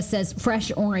and it just says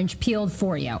fresh orange peeled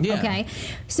for you. Yeah. Okay.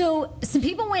 So some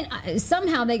people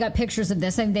somehow they got pictures of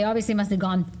this. I mean, they obviously must have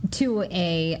gone to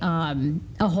a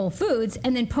Whole Foods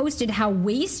and then posted how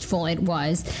wasteful it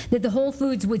was that the Whole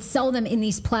Foods would sell them in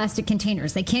these plastic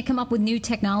containers. They can't come up with new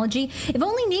technology. If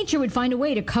only nature would find a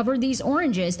way to cover these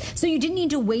oranges so you didn't need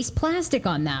to waste plastic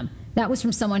on them. That was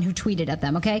from someone who tweeted at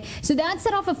them, okay? So that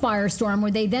set off a firestorm where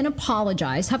they then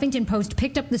apologized. Huffington Post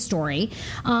picked up the story.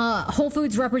 Whole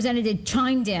Foods representative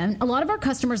chimed in. A lot of our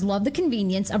customers love the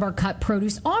convenience of our cut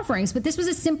produce offerings, but this was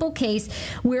a simple case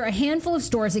where a handful of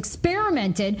stores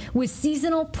experimented with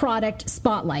seasonal product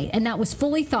spotlight, and that was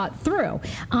fully thought through.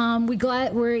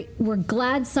 We're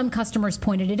glad some customers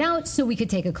pointed it out so we could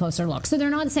take a closer look. So they're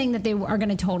not saying that they are going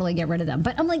to totally get rid of them,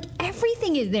 but I'm like,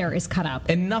 everything is cut up.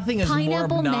 And nothing is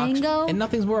Pineapple, more obnoxious. mango. And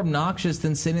nothing's more obnoxious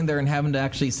than sitting there and having to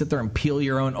actually sit there and peel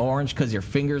your own orange because your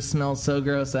fingers smell so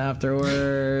gross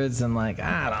afterwards. And like,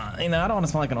 I don't want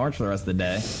to smell like an orange for the rest of the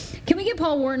day. Can we get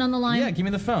Paul Wharton on the line? Yeah, give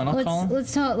me the phone. I'll call him.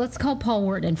 Let's call Paul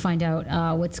Wharton and find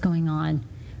out what's going on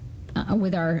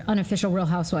with our unofficial Real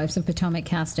Housewives of Potomac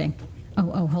casting.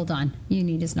 Oh, hold on. You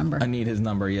need his number. I need his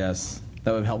number, yes.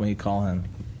 That would help me call him.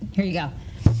 Here you go.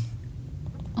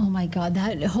 Oh my God,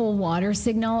 that whole water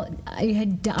signal,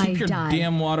 Keep your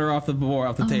damn water off the table.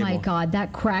 Oh my God,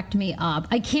 that cracked me up.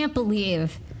 I can't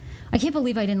believe I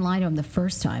didn't lie to him the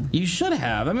first time. You should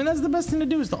have. I mean, that's the best thing to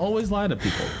do, is to always lie to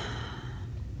people.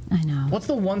 I know. What's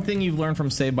the one thing you've learned from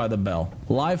Saved by the Bell?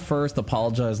 Lie first,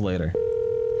 apologize later.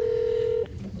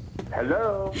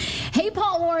 Hello. Hey,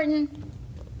 Paul Wharton.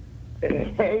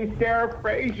 Hey, Sarah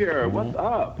Fraser. What's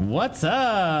up? What's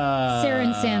up? Sarah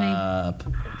and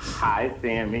Samy. Hi,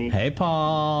 Sammy. Hey,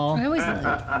 Paul.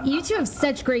 You two have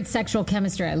such great sexual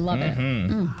chemistry. I love it.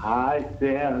 Mm. Hi,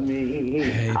 Sammy.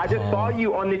 Hey, I just Paul. saw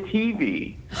you on the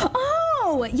TV.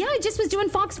 Oh, yeah, I just was doing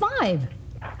Fox 5.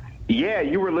 Yeah,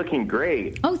 you were looking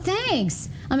great. Oh, thanks.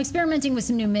 I'm experimenting with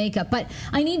some new makeup, but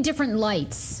I need different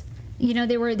lights.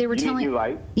 They were You telling need new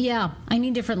lights? Yeah, I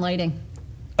need different lighting.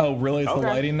 Oh, really? It's the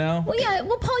lighting now? Well, yeah.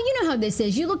 Well, Paul, you know how this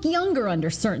is. You look younger under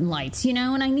certain lights, and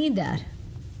I need that.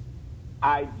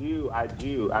 I do.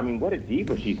 I mean, what a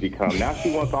diva she's become. Now she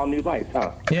wants all new lights,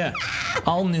 huh? Yeah.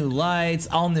 All new lights,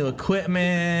 all new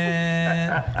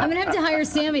equipment. I'm going to have to hire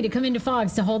Samy to come into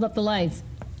Fox to hold up the lights.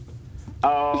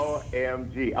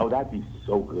 OMG. Oh, that'd be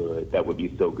so good. That would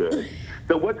be so good.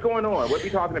 So what's going on? What are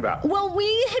you talking about? Well,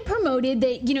 we had promoted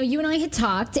that, you and I had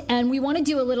talked, and we want to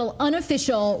do a little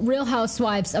unofficial Real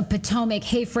Housewives of Potomac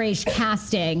Hey Frase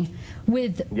casting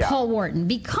with Paul Wharton,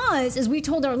 because, as we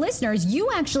told our listeners,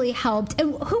 you actually helped.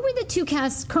 And who were the two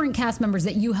current cast members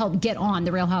that you helped get on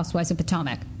the Real Housewives of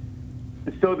Potomac?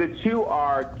 So the two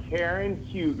are Karen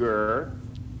Huger.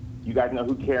 You guys know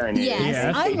who Karen is?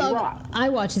 Yes. I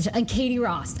watch this. And Katie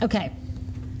Ross. Okay.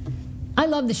 I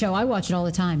love the show. I watch it all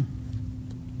the time.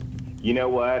 You know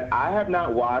what? I have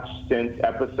not watched since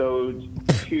episode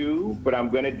 2, but I'm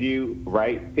going to do,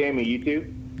 right? Sammy, you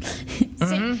too?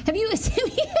 Have you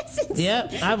Sammy?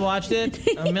 Yep, I've watched it.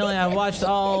 I've watched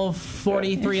all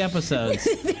 43 episodes.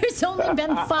 There's only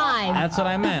been 5. That's what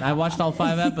I meant. I watched all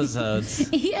 5 episodes.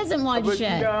 He hasn't watched But,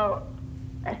 shit. you know,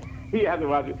 he hasn't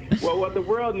watched it. Well, what the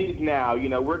world needs now, you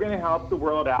know, we're going to help the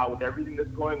world out with everything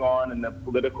that's going on in the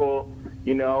political,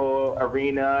 you know,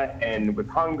 arena and with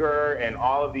hunger and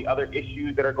all of the other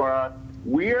issues that are going on.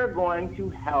 We're going to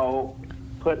help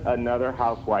put another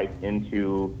housewife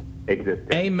into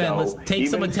existence. Amen. So Let's take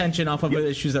some attention off of the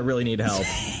issues that really need help.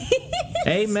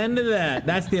 Amen to that.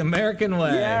 That's the American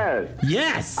way. Yes.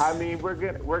 Yes. I mean, we're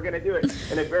gonna do it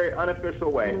in a very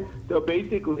unofficial way. So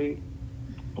basically,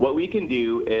 what we can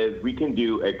do is we can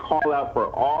do a call out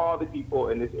for all the people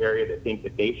in this area that think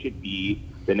that they should be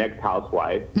the next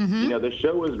housewife. You know, the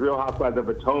show is Real Housewives of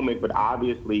Potomac, but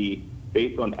obviously,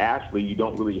 based on Ashley, you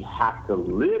don't really have to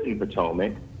live in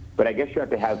Potomac. But I guess you have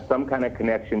to have some kind of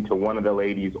connection to one of the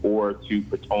ladies or to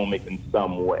Potomac in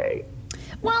some way.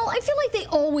 Well, I feel like they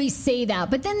always say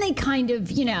that, but then they kind of,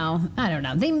 you know, I don't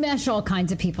know, they mesh all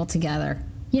kinds of people together.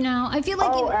 You know, I feel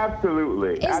like...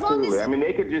 Absolutely. As long Absolutely. as- I mean,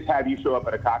 they could just have you show up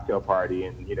at a cocktail party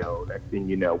and, you know, next thing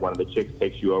you know, one of the chicks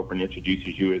takes you over and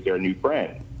introduces you as their new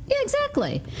friend. Yeah,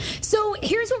 exactly. So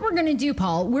here's what we're going to do,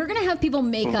 Paul. We're going to have people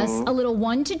make us a little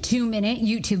 1 to 2 minute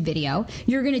YouTube video.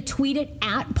 You're going to tweet it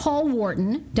at Paul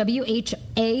Wharton,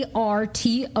 WHARTON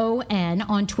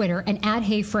on Twitter, and at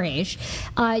Hey Frase.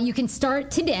 You can start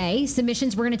today.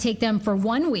 Submissions, we're going to take them for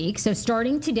 1 week. So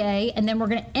starting today, and then we're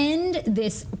going to end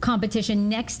this competition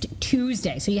next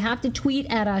Tuesday. So you have to tweet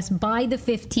at us by the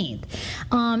 15th.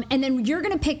 And then you're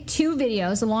going to pick 2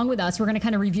 videos along with us. We're going to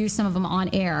kind of review some of them on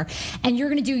air. And you're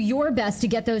going to do your best to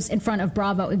get those in front of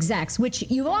Bravo execs, which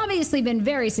you've obviously been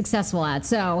very successful at.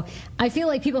 So I feel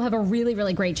like people have a really,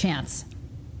 really great chance.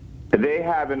 They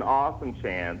have an awesome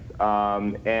chance.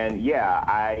 And yeah,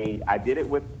 I did it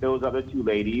with those other 2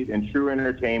 ladies, and True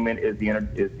Entertainment is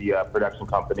the production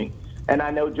company. And I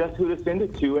know just who to send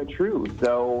it to at True.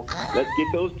 So let's get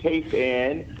those tapes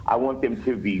in. I want them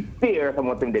to be fierce. I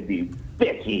want them to be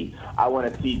bitchy. I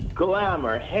want to see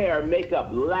glamour, hair, makeup,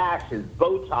 lashes,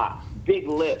 Botox, big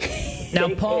lips, Now,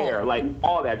 fake Paul, hair, like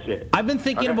all that shit. I've been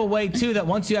thinking of a way, too, that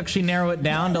once you actually narrow it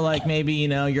down to, like, maybe, you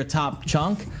know, your top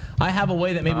chunk, I have a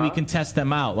way that maybe we can test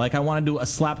them out. Like, I want to do a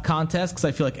slap contest because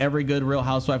I feel like every good Real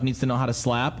Housewife needs to know how to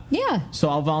slap. Yeah. So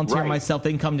I'll volunteer Right. myself. They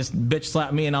can come just bitch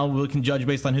slap me, and we can judge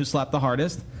based on who slapped the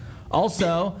hardest.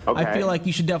 Also, I Okay. feel like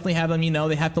you should definitely have them, you know,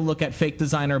 they have to look at fake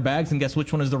designer bags and guess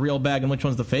which one is the real bag and which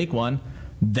one's the fake one.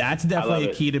 That's definitely a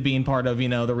it. key to being part of, you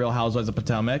know, the Real Housewives of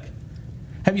Potomac.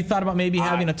 Have you thought about maybe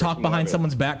having a talk freaking behind love it.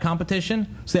 someone's back competition?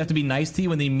 So they have to be nice to you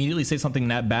when they immediately say something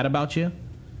that bad about you?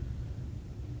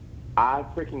 I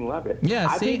freaking love it. Yeah,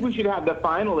 I see? think we should have the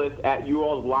finalists at you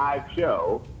all's live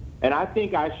show, and I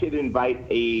think I should invite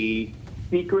a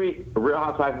secret Real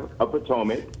Housewives of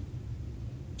Potomac.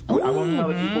 I want to tell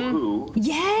the people who.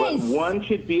 Yes. But one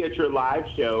should be at your live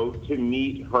show to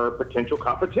meet her potential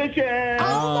competition.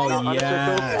 Oh, Unofficial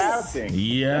yes. casting.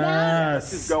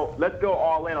 Yes. Let's go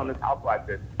all in on this housewife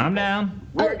business. I'm down.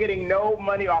 We're getting no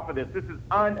money off of this. This is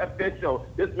unofficial.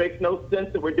 This makes no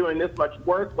sense that we're doing this much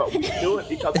work, but we do it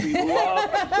because we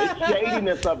love the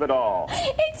shadiness of it all.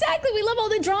 Exactly. We love all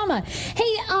the drama.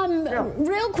 Hey,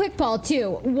 real quick, Paul,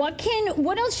 too.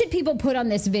 What else should people put on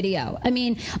this video? I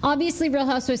mean, obviously Real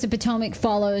Housewives of Potomac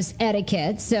follows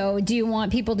etiquette. So do you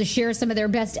want people to share some of their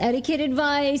best etiquette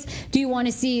advice? Do you want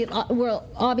to see, we'll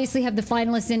obviously have the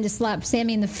finalists in to slap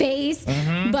Samy in the face,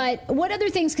 but what other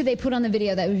things could they put on the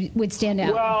video that would stand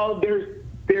out? Well,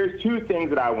 there's 2 things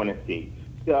that I want to see.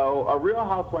 So a Real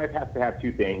Housewife has to have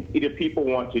 2 things. Either people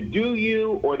want to do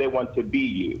you or they want to be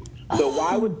you. So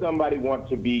why would somebody want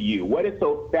to be you? What is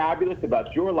so fabulous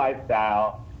about your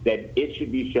lifestyle that it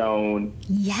should be shown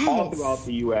all throughout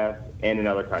the U.S. and in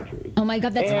other countries? Oh, my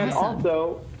God, that's and awesome. And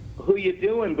also, who you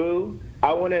doing, boo?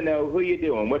 I want to know who you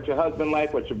doing. What's your husband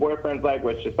like? What's your boyfriend's like?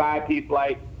 What's your side piece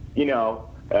like? You know,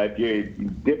 if you're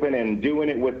dipping and doing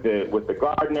it with the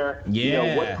gardener, you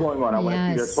know, what's going on? I want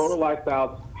to see their total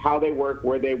lifestyles, how they work,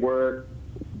 where they work,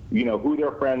 you know, who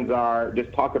their friends are.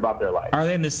 Just talk about their life. Are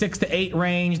they in the 6 to 8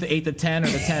 range, the 8 to 10, or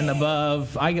the 10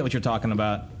 above? I get what you're talking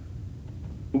about.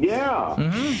 Yeah.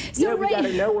 So we got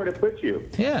to know where to put you.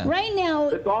 Yeah. Right now,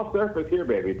 It's all surface here,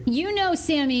 baby. you know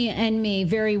Samy and me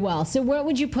very well. So where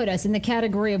would you put us in the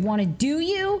category of want to do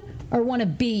you or want to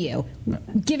be you?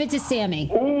 Give it to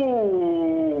Samy.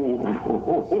 Ooh.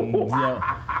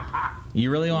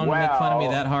 You really want to make fun of me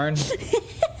that hard?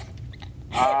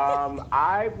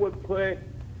 I would put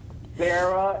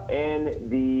Sarah in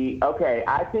the, okay,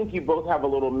 I think you both have a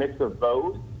little mix of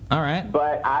both. All right.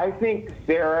 But I think,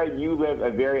 Sarah, you live a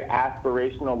very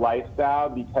aspirational lifestyle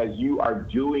because you are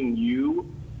doing you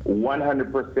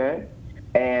 100%.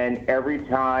 And every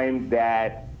time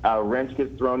that a wrench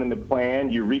gets thrown in the plan,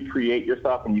 you recreate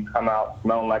yourself and you come out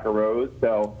smelling like a rose.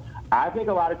 So I think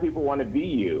a lot of people want to be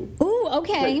you. Ooh,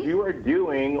 okay. Because you are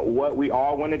doing what we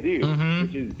all want to do,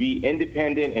 which is be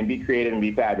independent and be creative and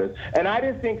be fabulous. And I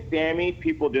just think Samy,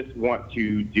 people just want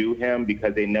to do him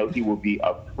because they know he will be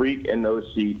a freak in those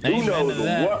sheets. Amen Who knows to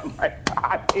that.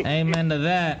 what? Amen to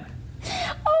that.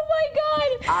 Oh my God!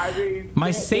 I mean,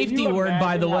 My can safety you word,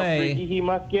 by the imagine how way, freaky he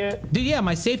must get. dude. Yeah,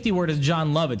 my safety word is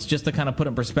John Lovitz, just to kind of put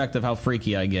in perspective how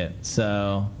freaky I get.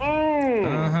 So,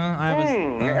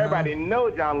 Everybody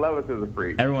knows John Lovitz is a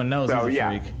freak. Everyone knows So, he's a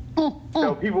yeah. freak.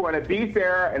 So people want to be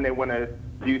Sarah and they want to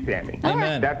do Samy.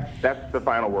 Amen. That's the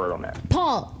final word on that.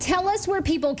 Paul, tell us where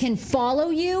people can follow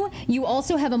you. You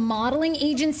also have a modeling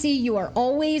agency. You are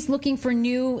always looking for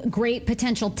new, great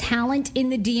potential talent in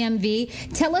the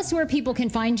DMV. Tell us where people can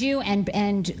find you and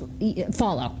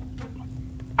follow.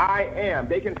 I am.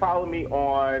 They can follow me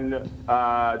on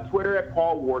Twitter at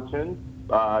Paul Wharton,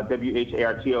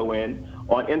 WHARTON.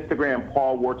 On Instagram,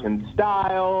 Paul Wharton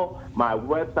Style. My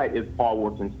website is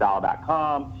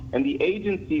paulwhartonstyle.com. And the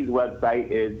agency's website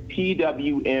is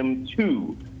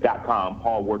pwm2.com,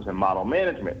 Paul Wharton Model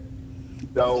Management.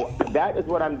 So that is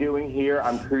what I'm doing here.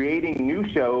 I'm creating new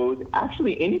shows.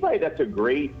 Actually, anybody that's a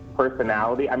great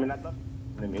personality, I mean, I'd love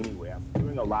to them anyway. I'm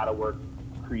doing a lot of work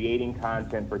creating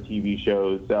content for TV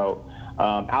shows. So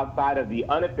outside of the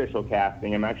unofficial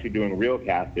casting, I'm actually doing real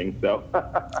casting. So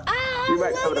you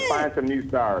might be able to find some new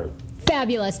stars.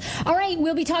 Fabulous. All right,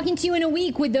 we'll be talking to you in a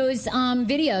week with those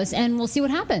videos, and we'll see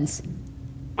what happens.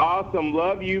 Awesome.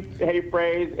 Love you. Hey,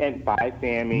 Frase. And bye,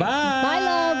 Samy. Bye. Bye,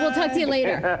 love. We'll talk to you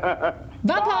later.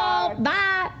 Bye, Paul.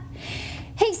 Bye.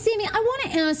 Hey, Samy, I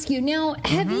want to ask you now,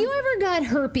 have you ever got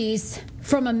herpes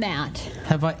from a mat?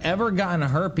 Have I ever gotten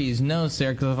herpes? No,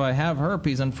 Sarah, because if I have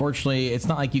herpes, unfortunately, it's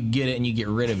not like you get it and you get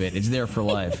rid of it. It's there for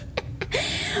life.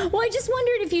 Well, I just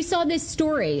wondered if you saw this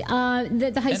story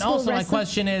that the high And school also, my wrestling...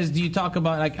 question is, do you talk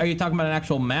about, like, are you talking about an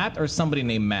actual Matt or somebody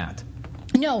named Matt?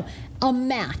 No, a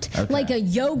mat. Okay. Like a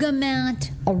yoga mat,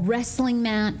 a wrestling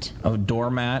mat, A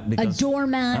doormat? a Because,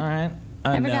 doormat. all right.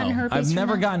 Ever No. gotten herpes I've from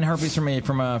never that? gotten herpes from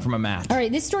a mat. All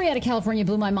right, this story out of California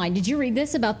blew my mind. Did you read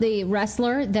this about the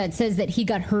wrestler that says that he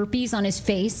got herpes on his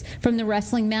face from the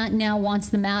wrestling mat, now wants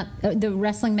the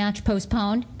wrestling match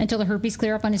postponed until the herpes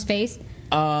clear up on his face?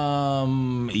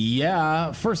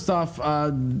 Yeah. First off,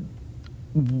 why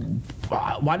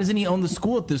doesn't he own the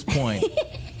school at this point?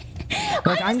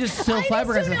 Like, I'm just so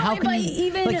flabbergasted. How can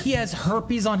he? Like, he has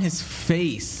herpes on his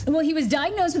face. Well, he was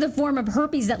diagnosed with a form of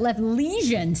herpes that left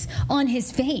lesions on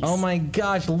his face. Oh my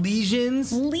gosh,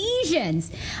 lesions! Lesions.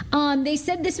 They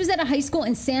said this was at a high school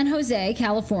in San Jose,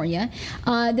 California.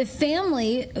 The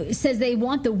family says they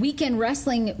want the weekend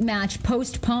wrestling match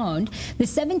postponed. The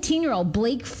 17-year-old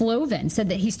Blake Flovin said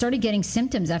that he started getting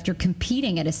symptoms after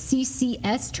competing at a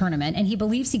CCS tournament, and he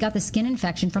believes he got the skin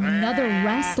infection from another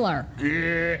wrestler.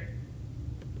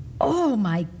 Oh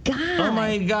my God. Oh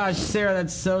my gosh, Sarah,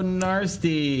 that's so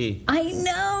nasty. I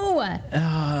know.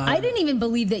 I didn't even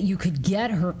believe that you could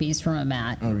get herpes from a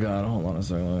mat. Oh God, hold on a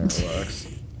second. Let me relax.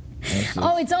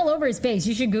 Oh, it's all over his face.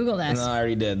 You should Google this. No, I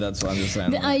already did. That's what I'm just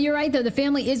saying. You're right, though. The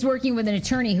family is working with an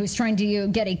attorney who's trying to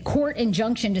get a court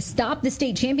injunction to stop the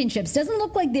state championships. Doesn't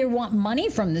look like they want money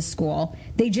from the school.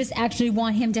 They just actually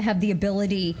want him to have the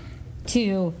ability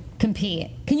to compete.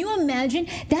 Can you imagine?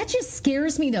 That just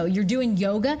scares me, though. You're doing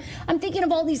yoga. I'm thinking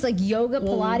of all these like yoga,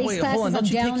 Pilates wait, classes. hold on.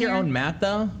 Don't you take your own mat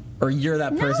though? Or you're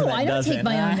that person that doesn't? No, I don't take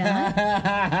my own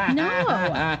mat. No.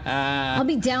 I'll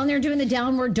be down there doing the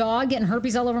downward dog, getting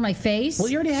herpes all over my face. Well,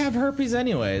 you already have herpes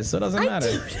anyways, so it doesn't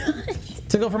matter.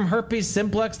 To go from herpes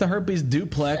simplex to herpes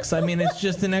duplex, I mean, it's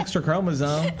just an extra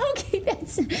chromosome. Okay,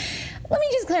 let me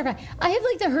just clarify. I have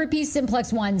like the herpes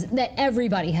simplex ones that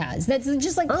everybody has. That's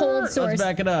just like cold sores. Let's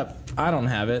back it up. I don't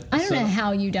have it. I don't know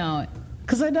how you don't.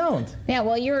 Because I don't. Yeah,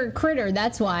 well, you're a critter.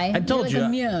 That's why. I told you're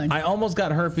like you. immune. I almost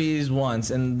got herpes once,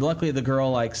 and luckily the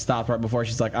girl like stopped right before.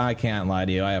 She's like, I can't lie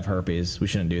to you. I have herpes. We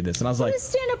shouldn't do this. And I was like, a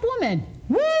stand-up woman.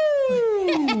 Woo!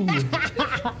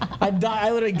 I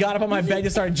literally got up on my bed,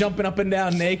 just started jumping up and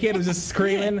down naked. I was just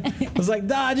screaming. I was like,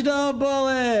 dodge the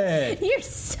bullet. You're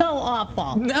so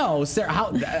awful. No, Sarah,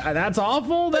 that's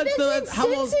awful. That's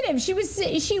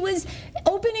insensitive. She was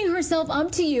opening herself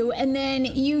up to you, and then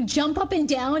you jump up and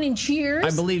down and cheers.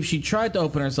 I believe she tried to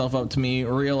open herself up to me,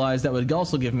 realized that would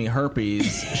also give me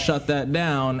herpes, shut that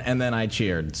down, and then I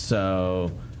cheered.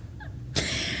 So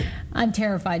I'm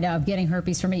terrified now of getting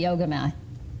herpes from a yoga mat.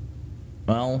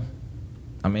 Well,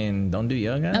 I mean, don't do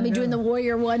yoga. I'll be doing the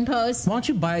Warrior One pose. Why don't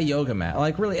you buy a yoga mat?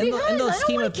 Like, really, in the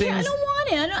scheme of things. I don't want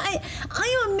it.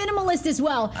 I am a minimalist as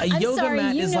well. A yoga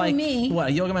mat is like, me. what,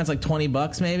 a yoga mat's like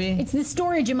 $20 maybe? It's the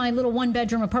storage in my little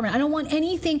one-bedroom apartment. I don't want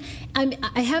anything.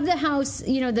 I have the house,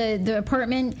 the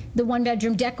apartment, the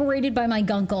one-bedroom, decorated by my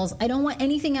gunkles. I don't want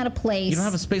anything out of place. You don't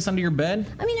have a space under your bed?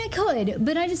 I mean, I could,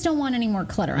 but I just don't want any more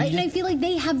clutter. And I feel like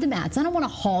they have the mats. I don't want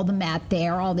to haul the mat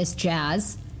there, all this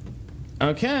jazz.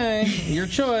 Okay, your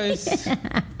choice.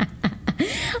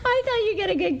 I thought you'd get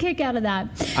a good kick out of that.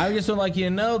 I just would like you to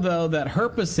know, though, that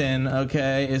Herpecin,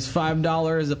 okay, is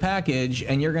 $5 a package,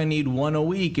 and you're going to need one a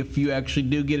week if you actually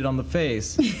do get it on the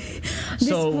face. This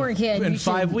poor kid. In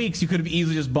 5 weeks, you could have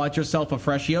easily just bought yourself a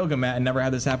fresh yoga mat and never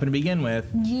had this happen to begin with.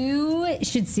 You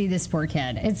should see this poor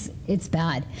kid. It's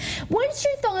bad. What's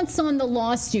your thoughts on the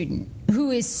law student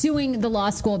who is suing the law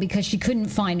school because she couldn't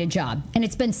find a job? And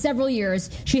it's been several years.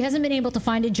 She hasn't been able to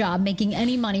find a job making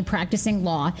any money practicing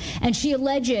law. And she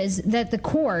alleges that the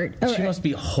court... She must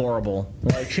be horrible.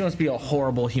 She must be a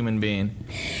horrible human being.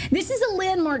 This is a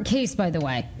landmark case, by the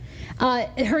way.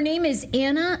 Her name is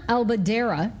Anna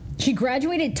Albadera. She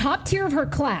graduated top tier of her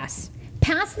class,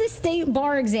 passed the state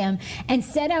bar exam, and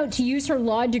set out to use her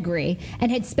law degree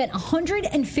and had spent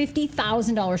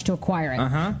 $150,000 to acquire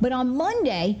it. But on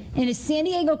Monday, in a San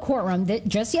Diego courtroom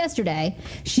just yesterday,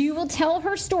 she will tell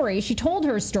her story. She told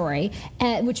her story,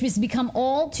 which has become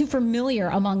all too familiar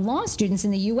among law students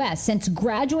in the U.S. Since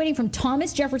graduating from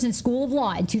Thomas Jefferson School of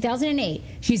Law in 2008,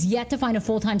 she's yet to find a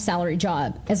full-time salary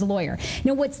job as a lawyer.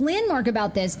 Now, what's landmark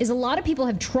about this is a lot of people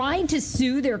have tried to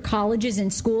sue their colleges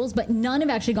and schools, but none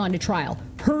have actually gone to trial.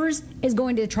 Hers is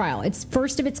going to trial. It's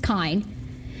first of its kind.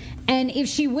 And if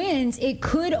she wins, it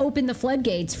could open the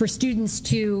floodgates for students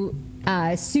to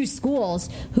sue schools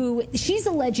who she's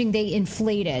alleging they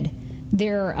inflated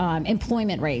their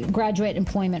employment rate, graduate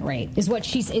employment rate, is what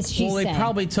she's saying. Well, they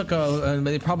probably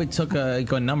took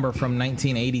a number from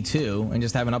 1982 and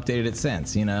just haven't updated it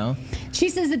since. She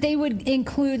says that they would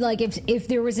include, like, if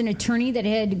there was an attorney that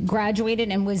had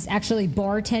graduated and was actually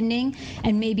bartending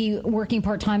and maybe working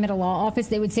part-time at a law office,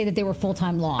 they would say that they were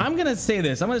full-time law. I'm going to say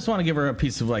this. I just want to give her a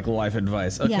piece of life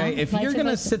advice. Okay, yeah, if you're going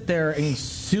to sit there and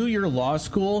sue your law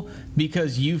school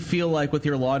because you feel like with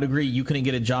your law degree you couldn't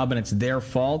get a job and it's their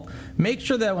fault, make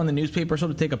sure that when the newspaper show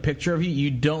to take a picture of you,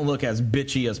 you don't look as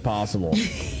bitchy as possible.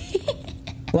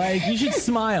 Like, you should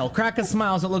smile, crack a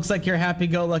smile so it looks like you're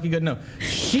happy-go-lucky good. No,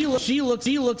 she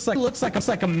looks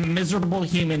like a miserable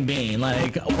human being.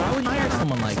 Like, why would you hire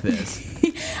someone like this?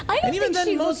 I don't and even think then,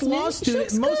 she most law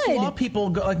students, most law people,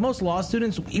 most law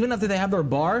students, even after they have their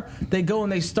bar, they go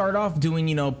and they start off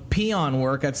doing, peon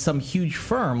work at some huge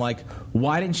firm. Like,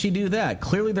 why didn't she do that?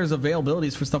 Clearly, there's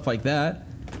availabilities for stuff like that.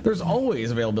 There's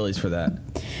always availabilities for that.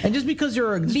 And just because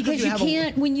because you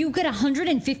can't when you get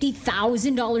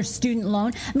 $150,000 student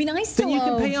loan. I mean, I still then you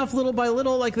can pay off little by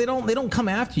little. Like, they don't come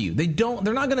after you.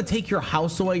 They're not going to take your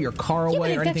house away, your car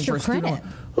away, or anything for a student loan.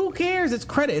 Who cares? It's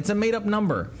credit. It's a made up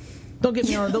number. Don't get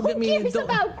me on. Don't get me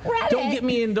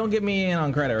in. Don't get me in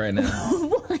on credit right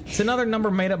now. It's another number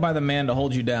made up by the man to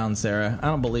hold you down, Sarah. I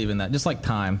don't believe in that. Just like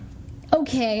time.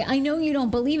 Okay, I know you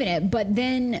don't believe in it, but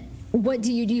then what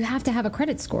do you have to have a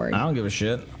credit score? I don't give a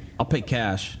shit. I'll pay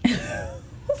cash. Where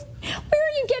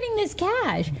are you getting this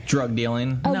cash? Drug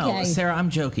dealing. Okay. No, Sarah, I'm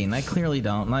joking. I clearly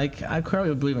don't. Like, I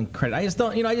clearly believe in credit. I just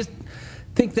don't. I just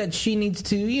think that she needs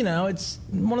to. It's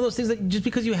one of those things that just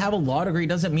because you have a law degree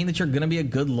doesn't mean that you're going to be a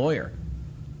good lawyer.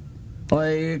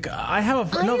 Like, I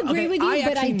agree with you, I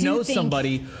actually know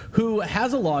somebody who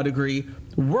has a law degree,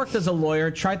 worked as a lawyer,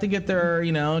 tried to get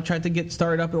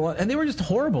started up, and they were just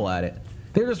horrible at it.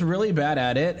 They're just really bad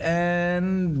at it,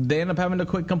 and they end up having to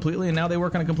quit completely, and now they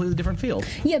work in a completely different field.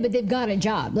 Yeah, but they've got a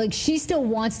job. Like, she still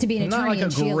wants to be an attorney.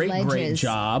 Not like a great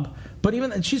job, but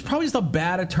even she's probably just a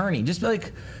bad attorney. Just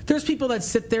like, there's people that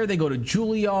sit there, they go to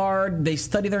Juilliard, they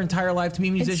study their entire life to be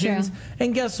musicians,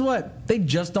 and guess what? They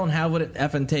just don't have what it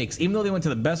effing takes. Even though they went to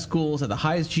the best schools, had the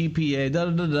highest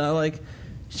GPA, like,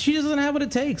 she just doesn't have what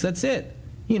it takes. That's it.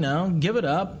 Give it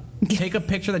up. Take a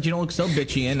picture that you don't look so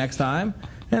bitchy in next time.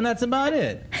 And that's about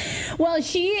it. Well,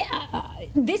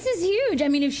 this is huge. I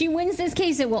mean, if she wins this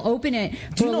case, it will open it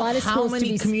for a lot of schools. How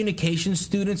many communication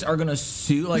students are going to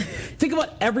sue? Like, think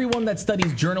about everyone that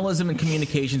studies journalism and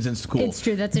communications in school. It's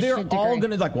true. That's a They're all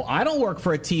going to well, I don't work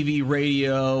for a TV,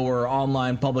 radio, or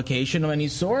online publication of any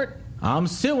sort. I'm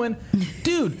suing.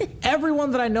 Dude,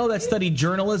 everyone that I know that studied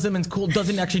journalism in school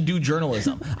doesn't actually do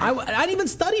journalism. I didn't even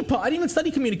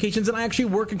study communications, and I actually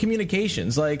work in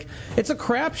communications. Like, it's a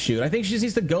crapshoot. I think she just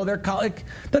needs to go there. Like,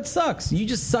 that sucks. You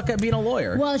just suck at being a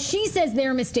lawyer. Well, she says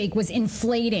their mistake was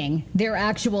inflating their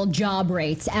actual job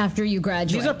rates after you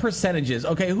graduate. These are percentages.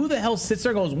 Okay, who the hell sits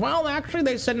there and goes, well, actually,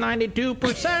 they said 92%.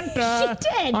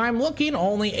 She did. I'm looking,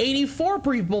 only 84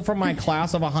 people from my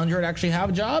class of 100 actually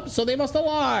have jobs, so they must have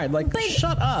lied. Like,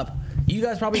 shut up. You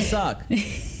guys probably suck.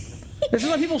 This is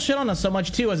why people shit on us so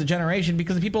much, too, as a generation,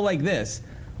 because of people like this.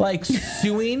 Like,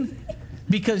 suing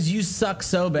because you suck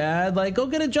so bad. Like, go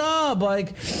get a job.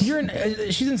 Like,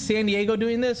 she's in San Diego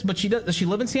doing this, but does she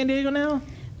live in San Diego now?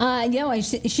 No,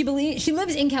 she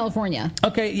lives in California.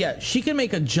 Okay, yeah, she can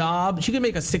make a job. She can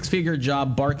make a 6-figure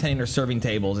job bartending or serving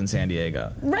tables in San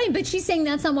Diego. Right, but she's saying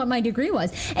that's not what my degree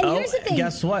was. And here's the thing.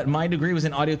 Guess what? My degree was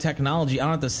in audio technology. I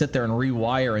don't have to sit there and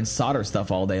rewire and solder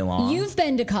stuff all day long. You've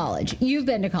been to college.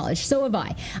 So have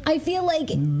I. I feel like...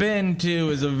 Been to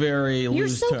is a very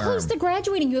loose term. You're so close to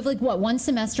graduating. You have, like, what, 1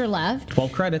 semester left?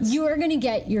 12 credits. You are going to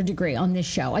get your degree on this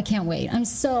show. I can't wait. I'm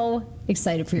so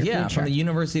excited for your future. Yeah, from the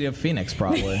University of Phoenix,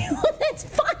 probably. Well, that's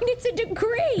fine. It's a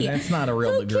degree. That's not a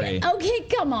real degree. Okay,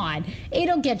 come on.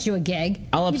 It'll get you a gig.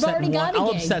 I'll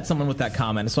I'll upset someone with that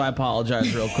comment, so I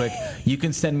apologize real quick. You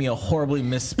can send me a horribly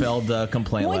misspelled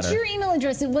complaint letter. What's your email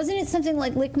address? Wasn't it something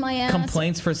like lick my ass?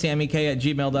 Complaints for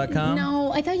SammyK@gmail.com?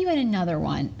 No, I thought you had another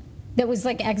one that was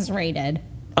like X-rated.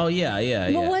 Oh, yeah.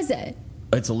 What was it?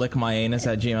 It's a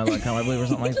lickmyanus@gmail.com, I believe, or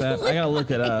something like that. I gotta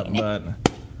look it up, but...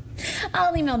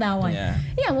 I'll email that one. Yeah,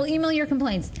 we'll email your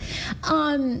complaints.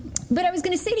 But I was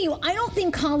going to say to you, I don't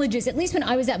think colleges, at least when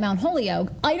I was at Mount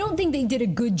Holyoke, I don't think they did a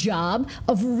good job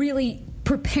of really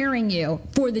preparing you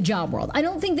for the job world. I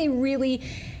don't think they really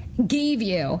gave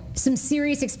you some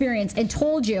serious experience and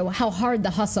told you how hard the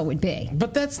hustle would be.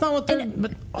 But that's not what they're... I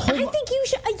think you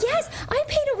should... yes, I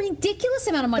paid a ridiculous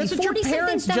amount of money. That's what your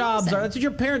parents' jobs are. That's what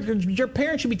your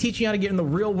parents should be teaching you how to get in the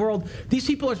real world. These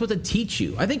people are supposed to teach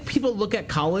you. I think people look at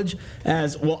college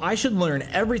as, well, I should learn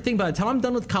everything. By the time I'm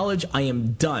done with college, I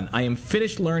am done. I am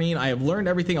finished learning. I have learned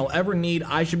everything I'll ever need.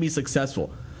 I should be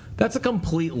successful. That's a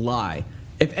complete lie.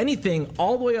 If anything,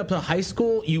 all the way up to high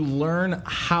school, you learn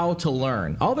how to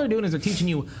learn. All they're doing is they're teaching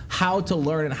you how to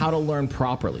learn and how to learn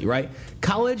properly, right?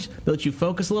 College, they let you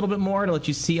focus a little bit more to let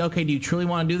you see, okay, do you truly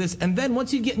want to do this? And then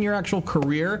once you get in your actual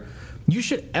career, you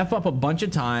should F up a bunch of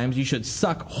times. You should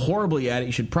suck horribly at it.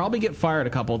 You should probably get fired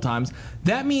a couple of times.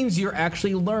 That means you're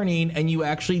actually learning and you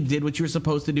actually did what you were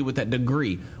supposed to do with that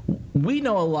degree. We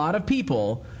know a lot of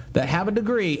people that have a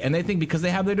degree, and they think because they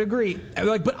have their degree, they're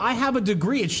like, but I have a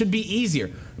degree, it should be easier.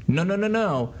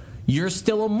 No. You're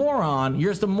still a moron.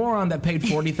 You're just a moron that paid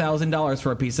 $40,000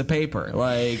 for a piece of paper.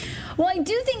 Like, well, I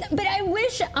do think, but I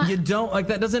wish you don't like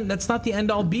that. That's not the end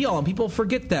all be all. And people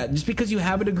forget that. Just because you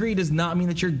have a degree does not mean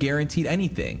that you're guaranteed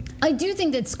anything. I do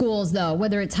think that schools, though,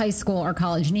 whether it's high school or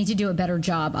college, need to do a better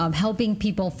job of helping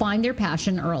people find their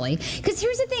passion early. Because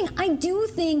here's the thing, I do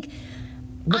think.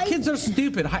 But kids are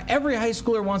stupid. Every high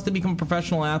schooler wants to become a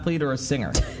professional athlete or a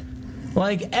singer.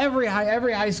 Like every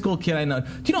high school kid I know. Do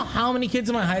you know how many kids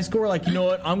in my high school were like, you know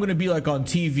what, I'm going to be like on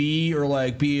TV or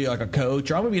like be like a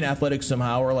coach or I'm going to be an athletic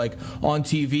somehow or like on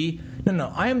TV?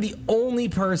 No. I am the only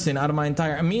person out of my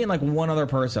entire, me and like one other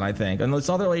person, I think. And this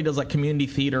other lady does like community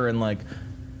theater in like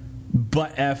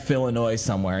Butt F, Illinois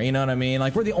somewhere. You know what I mean?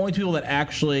 Like we're the only people that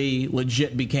actually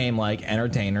legit became like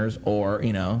entertainers or,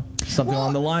 you know, something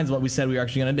along the lines of what we said we were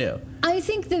actually going to do. I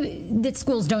think that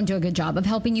schools don't do a good job of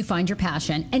helping you find your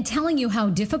passion and telling you how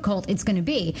difficult it's going to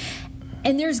be.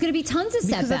 And there's going to be tons of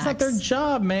setbacks. Because that's not their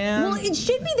job, man. Well, it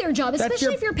should be their job,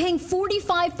 especially if you're paying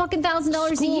 $45,000 a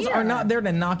year. Schools are not there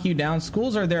to knock you down.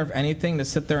 Schools are there, if anything, to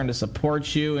sit there and to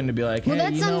support you and to be like, hey,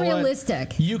 that's you know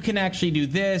unrealistic. What? You can actually do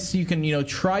this. You can,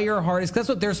 try your hardest. That's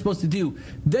what they're supposed to do.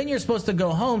 Then you're supposed to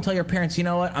go home, tell your parents, you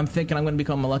know what, I'm thinking I'm going to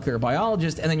become a molecular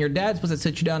biologist. And then your dad's supposed to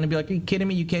sit you down and be like, are you kidding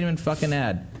me? You can't even fucking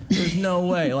add. There's no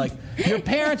way. Like, your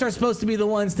parents are supposed to be the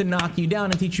ones to knock you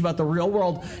down and teach you about the real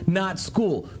world, not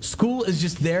school. School is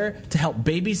just there to help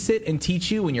babysit and teach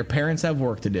you when your parents have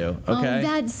work to do. Okay? Oh,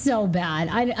 that's so bad.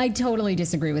 I totally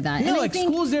disagree with that. No, like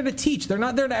school's there to teach. They're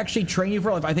not there to actually train you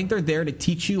for life. I think they're there to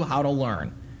teach you how to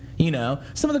learn.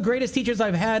 Some of the greatest teachers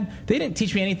I've had, they didn't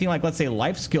teach me anything like, let's say,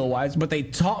 life skill-wise, but they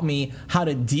taught me how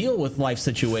to deal with life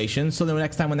situations so the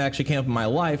next time when they actually came up in my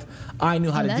life, I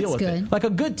knew how to deal with it. Like a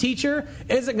good teacher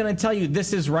isn't going to tell you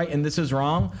this is right and this is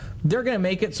wrong. They're going to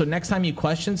make it so next time you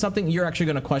question something, you're actually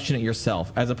going to question it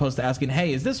yourself as opposed to asking,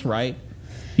 hey, is this right?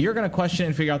 You're going to question it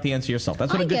and figure out the answer yourself.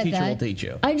 That's what a good teacher will teach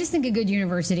you. I just think a good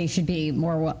university should be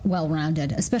more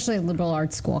well-rounded, especially a liberal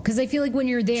arts school. Because I feel like when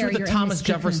you're there, you're the Thomas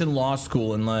Jefferson Law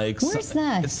School in Where's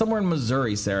that? It's somewhere in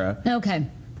Missouri, Sarah. Okay. Do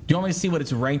you want me to see what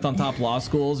it's ranked on top law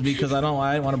schools? Because I don't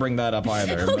want to bring that up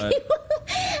either. Okay, But. it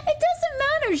doesn't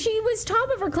matter. She was top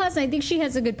of her class, and I think she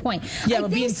has a good point. Yeah, I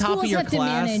but think being top of your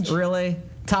class, really?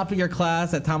 Top of your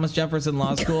class at Thomas Jefferson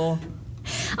Law School?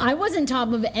 I wasn't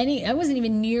top of any. I wasn't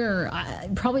even near.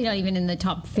 Probably not even in the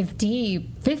top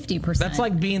 50%. That's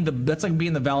like being the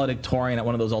valedictorian at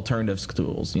one of those alternative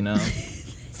schools, you know.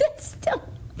 That's still.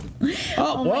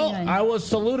 Oh well, I was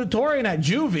salutatorian at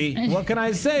Juvie. What can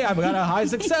I say? I've got a high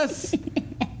success.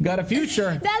 Got a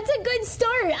future. That's a good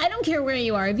start. I don't care where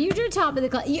you are. If you're top of the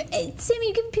class, Sammy,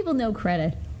 you give people no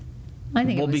credit. I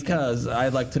think because good.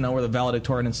 I'd like to know where the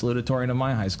valedictorian and salutatorian of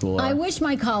my high school are. I wish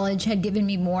my college had given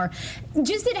me more.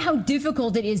 Just that how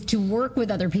difficult it is to work with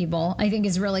other people, I think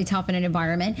is really tough in an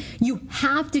environment. You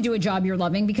have to do a job you're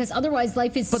loving because otherwise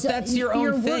life is But that's your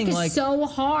own thing. Your work is so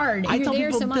hard. I You're tell there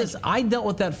people so much. this. I dealt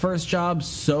with that first job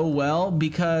so well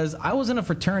because I was in a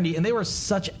fraternity and they were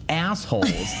such assholes.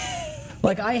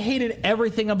 Like, I hated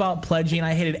everything about pledging.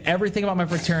 I hated everything about my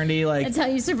fraternity. Like, that's how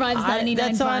you survived 99.5.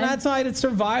 That's how I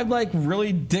survived, like,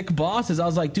 really dick bosses. I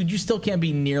was like, dude, you still can't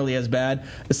be nearly as bad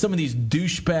as some of these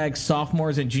douchebag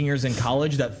sophomores and juniors in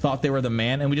college that thought they were the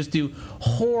man, and we just do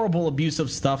horrible, abusive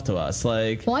stuff to us.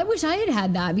 Like, well, I wish I had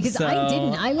had that because I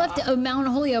didn't. I left Mount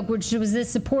Holyoke, which was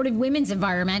this supportive women's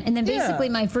environment, and then basically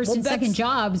my first and second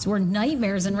jobs were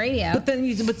nightmares in radio. But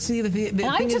then, see, the thing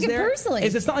I took is it there personally.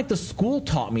 Is it's not like the school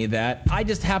taught me that. I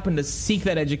just happened to seek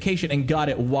that education and got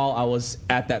it while I was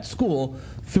at that school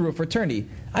through a fraternity.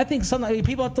 I think sometimes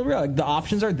people have to realize the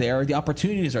options are there, the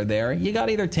opportunities are there. You got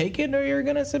to either take it or you're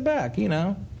going to sit back, you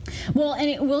know? Well,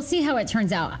 and we'll see how it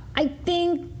turns out. I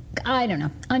don't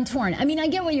know. I'm torn. I mean, I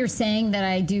get what you're saying that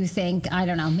I do think, I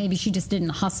don't know, maybe she just didn't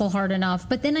hustle hard enough.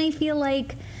 But then I feel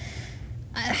like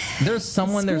there's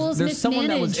someone that was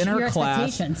in her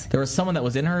class. There was someone that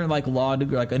was in her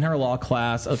in her law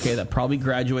class. Okay, that probably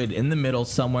graduated in the middle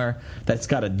somewhere. That's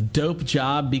got a dope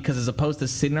job because as opposed to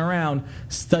sitting around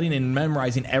studying and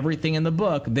memorizing everything in the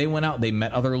book, they went out. They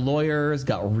met other lawyers,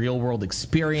 got real world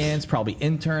experience, probably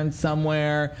interned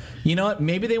somewhere. You know what?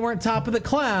 Maybe they weren't top of the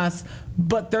class,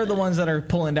 but they're the ones that are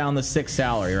pulling down the 6th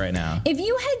salary right now. If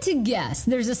you had to guess,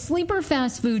 there's a sleeper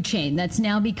fast food chain that's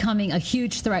now becoming a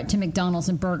huge threat to McDonald's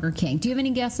and Burger King. Do you have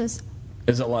any guesses?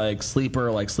 Is it like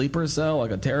sleeper cell, like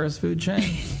a terrorist food chain?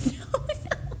 No.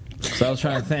 So I was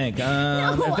trying to think.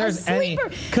 If there's any,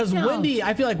 because Wendy,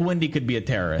 I feel like Wendy could be a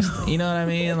terrorist. You know what I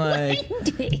mean? Like,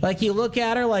 Wendy. Like you look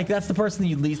at her, like that's the person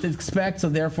you least expect. So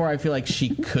therefore, I feel like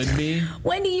she could be.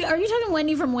 Wendy, are you talking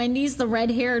Wendy from Wendy's, the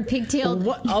red-haired, pigtailed?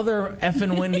 What other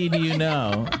effing Wendy do you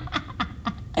know?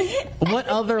 What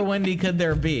other Wendy could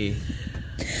there be?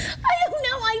 I don't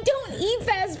know. I don't eat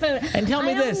fast food. And tell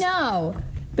me this. I don't know.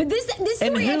 But this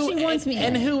story actually wants me.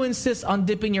 And who insists on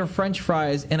dipping your French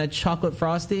fries in a chocolate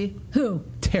frosty? Who?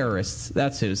 Terrorists.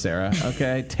 That's who, Sarah.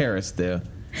 Okay, terrorists do.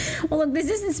 Well, look, this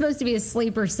isn't supposed to be a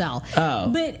sleeper cell. Oh.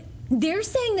 But they're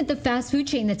saying that the fast food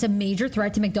chain that's a major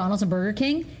threat to McDonald's and Burger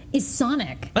King is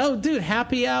Sonic. Oh, dude,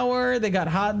 happy hour. They got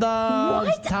hot dogs.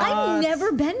 What? Tots. I've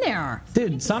never been there.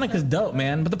 Dude, Sonic is dope,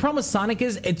 man. But the problem with Sonic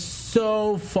is it's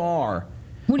so far.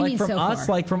 What do you mean from so us,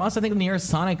 far? Like from us, I think the nearest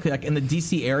Sonic, like in the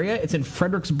D.C. area, it's in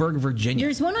Fredericksburg, Virginia.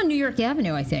 There's one on New York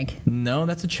Avenue, I think. No,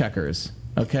 that's a Checkers.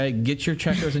 Okay, get your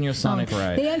Checkers and your Sonic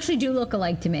right. They actually do look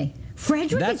alike to me.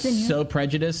 Frederick That's is in so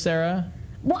prejudiced, Sarah.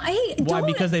 Well, why?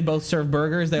 Because they both serve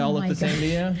burgers? They all look the same to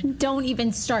you? Don't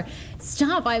even start.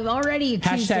 Stop. I've already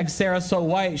accused Hashtag Sarah so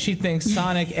white. She thinks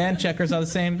Sonic and Checkers are the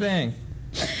same thing.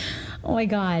 Oh, my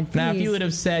God. Please. Now, if you would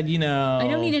have said, I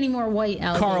don't need any more white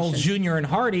allegations. Carl's Jr. and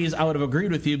Hardee's, I would have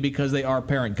agreed with you because they are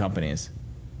parent companies.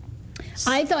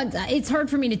 I thought it's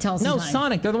hard for me to tell sometimes. No,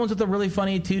 Sonic. They're the ones with the really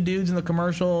funny two dudes in the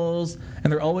commercials,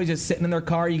 and they're always just sitting in their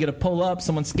car. You get to pull up,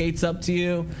 someone skates up to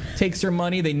you, takes your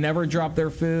money. They never drop their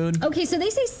food. Okay, so they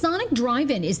say Sonic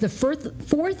Drive-In is the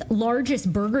fourth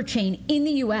largest burger chain in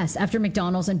the U.S. after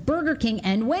McDonald's and Burger King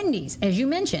and Wendy's, as you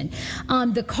mentioned.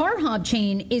 The Car Hop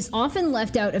chain is often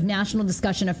left out of national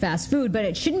discussion of fast food, but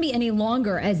it shouldn't be any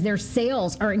longer as their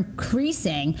sales are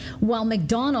increasing while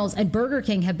McDonald's and Burger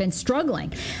King have been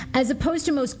struggling. As a opposed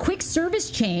to most quick service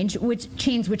chains,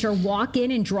 which are walk-in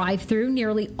and drive-through,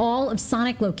 nearly all of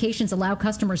Sonic locations allow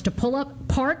customers to pull up,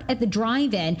 park at the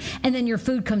drive-in, and then your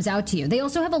food comes out to you. They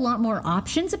also have a lot more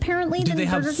options, apparently, than they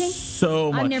Burger have King.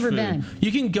 So much I've never food. been.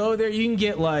 You can go there. You can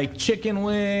get like chicken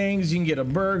wings. You can get a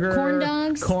burger.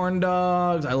 Corn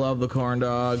dogs. I love the corn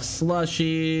dogs.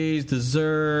 Slushies,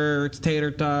 desserts, tater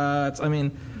tots. I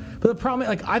mean, but the problem,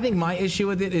 like, I think my issue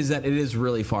with it is that it is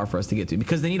really far for us to get to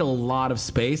because they need a lot of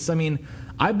space. I mean,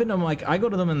 I've been to like I go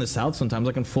to them in the South sometimes.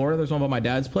 Like in Florida, there's one by my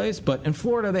dad's place, but in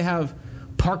Florida they have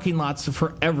parking lots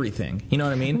for everything. You know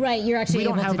what I mean? Right. You're actually we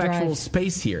don't able have to drive. actual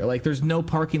space here. Like there's no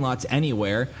parking lots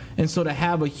anywhere, and so to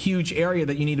have a huge area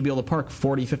that you need to be able to park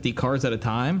 40, 50 cars at a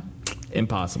time.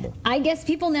 Impossible. I guess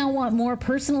people now want more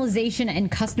personalization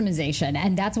and customization,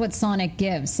 and that's what Sonic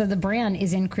gives. So the brand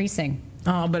is increasing.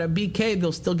 Oh, but at BK,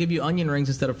 they'll still give you onion rings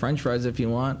instead of French fries if you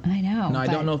want. I know. Now, I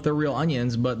don't know if they're real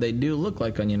onions, but they do look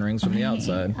like onion rings from the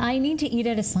outside. I need to eat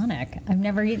at a Sonic. I've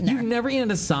never eaten there. You've never eaten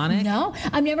at a Sonic? No.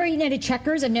 I've never eaten at a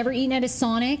Checkers. I've never eaten at a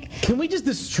Sonic. Can we just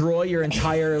destroy your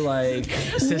entire,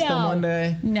 system one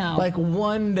day? No. Like,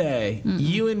 one day,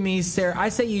 you and me, Sarah, I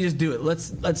say you just do it.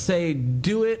 Let's say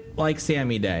do it like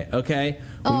Sammy Day, okay?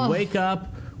 We wake up.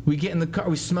 We get in the car,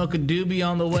 we smoke a doobie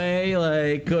on the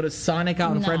way, go to Sonic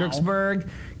out in Fredericksburg,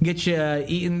 get you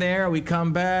eating there, we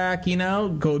come back,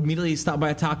 go immediately stop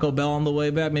by a Taco Bell on the way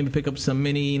back, maybe pick up some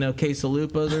mini,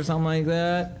 quesalupas or something like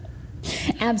that.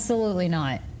 Absolutely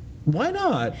not. Why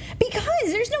not? Because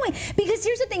there's no way. Because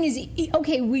here's the thing is,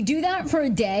 okay, we do that for a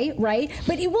day, right?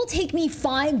 But it will take me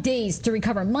 5 days to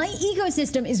recover. My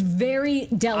ecosystem is very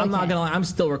delicate. I'm not going to lie. I'm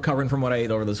still recovering from what I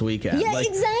ate over this weekend. Yeah,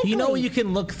 exactly. You know, you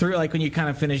can look through, when you kind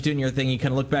of finish doing your thing, you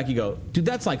kind of look back, you go, dude,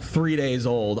 that's 3 days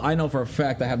old. I know for a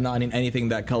fact I have not eaten anything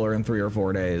that color in 3 or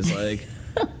 4 days. You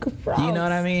know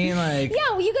what I mean? Yeah,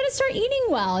 well, you got to start eating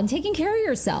well and taking care of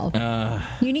yourself.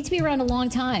 You need to be around a long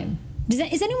time.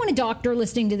 Is anyone a doctor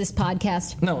listening to this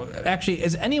podcast? No, actually,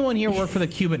 is anyone here work for the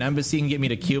Cuban embassy and get me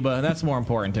to Cuba? That's more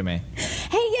important to me.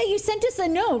 Hey, yeah, you sent us a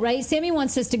note, right? Sammy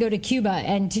wants us to go to Cuba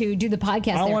and to do the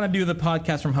podcast I want to do the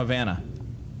podcast from Havana.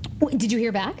 Did you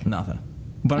hear back? Nothing.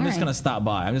 But I'm just going to stop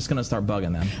by. I'm just going to start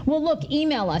bugging them. Well, look,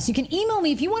 email us. You can email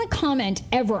me if you want to comment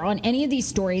ever on any of these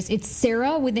stories. It's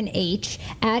Sarah with an H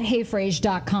at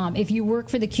heyfrase.com. If you work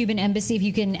for the Cuban embassy, if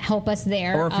you can help us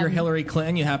there. Or if you're Hillary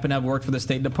Clinton, you happen to have worked for the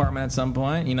State Department at some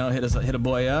point, hit a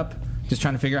boy up. Just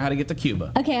trying to figure out how to get to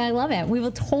Cuba. Okay, I love it. We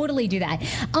will totally do that.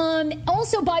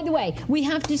 Also, by the way, we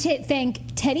have to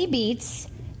thank Teddy Beats,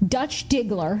 Dutch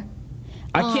Diggler.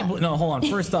 I can't believe... No, hold on.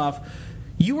 First off...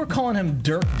 You were calling him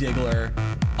Dirk Diggler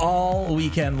all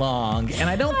weekend long, and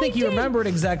I don't think you remembered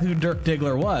exactly who Dirk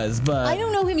Diggler was, but... I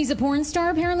don't know him. He's a porn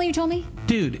star, apparently, you told me?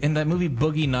 Dude, in that movie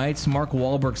Boogie Nights, Mark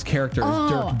Wahlberg's character is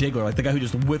Dirk Diggler, the guy who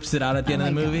just whips it out at the end of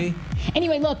the movie. God.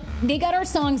 Anyway, look, they got our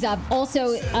songs up.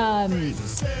 Also,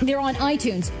 they're on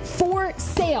iTunes for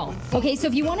sale. Okay, so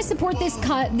if you want to support this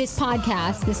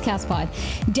podcast, this cast pod,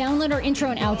 download our intro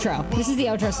and outro. This is the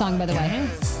outro song, by the way.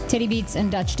 Teddy Beats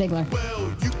and Dutch Diggler.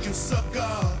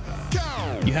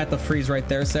 You had the freeze right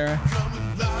there, Sarah?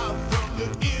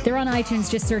 They're on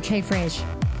iTunes. Just search Hey Frase.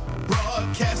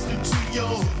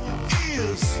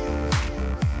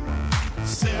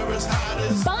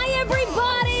 Bye,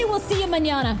 everybody. We'll see you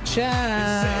mañana.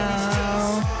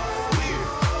 Ciao.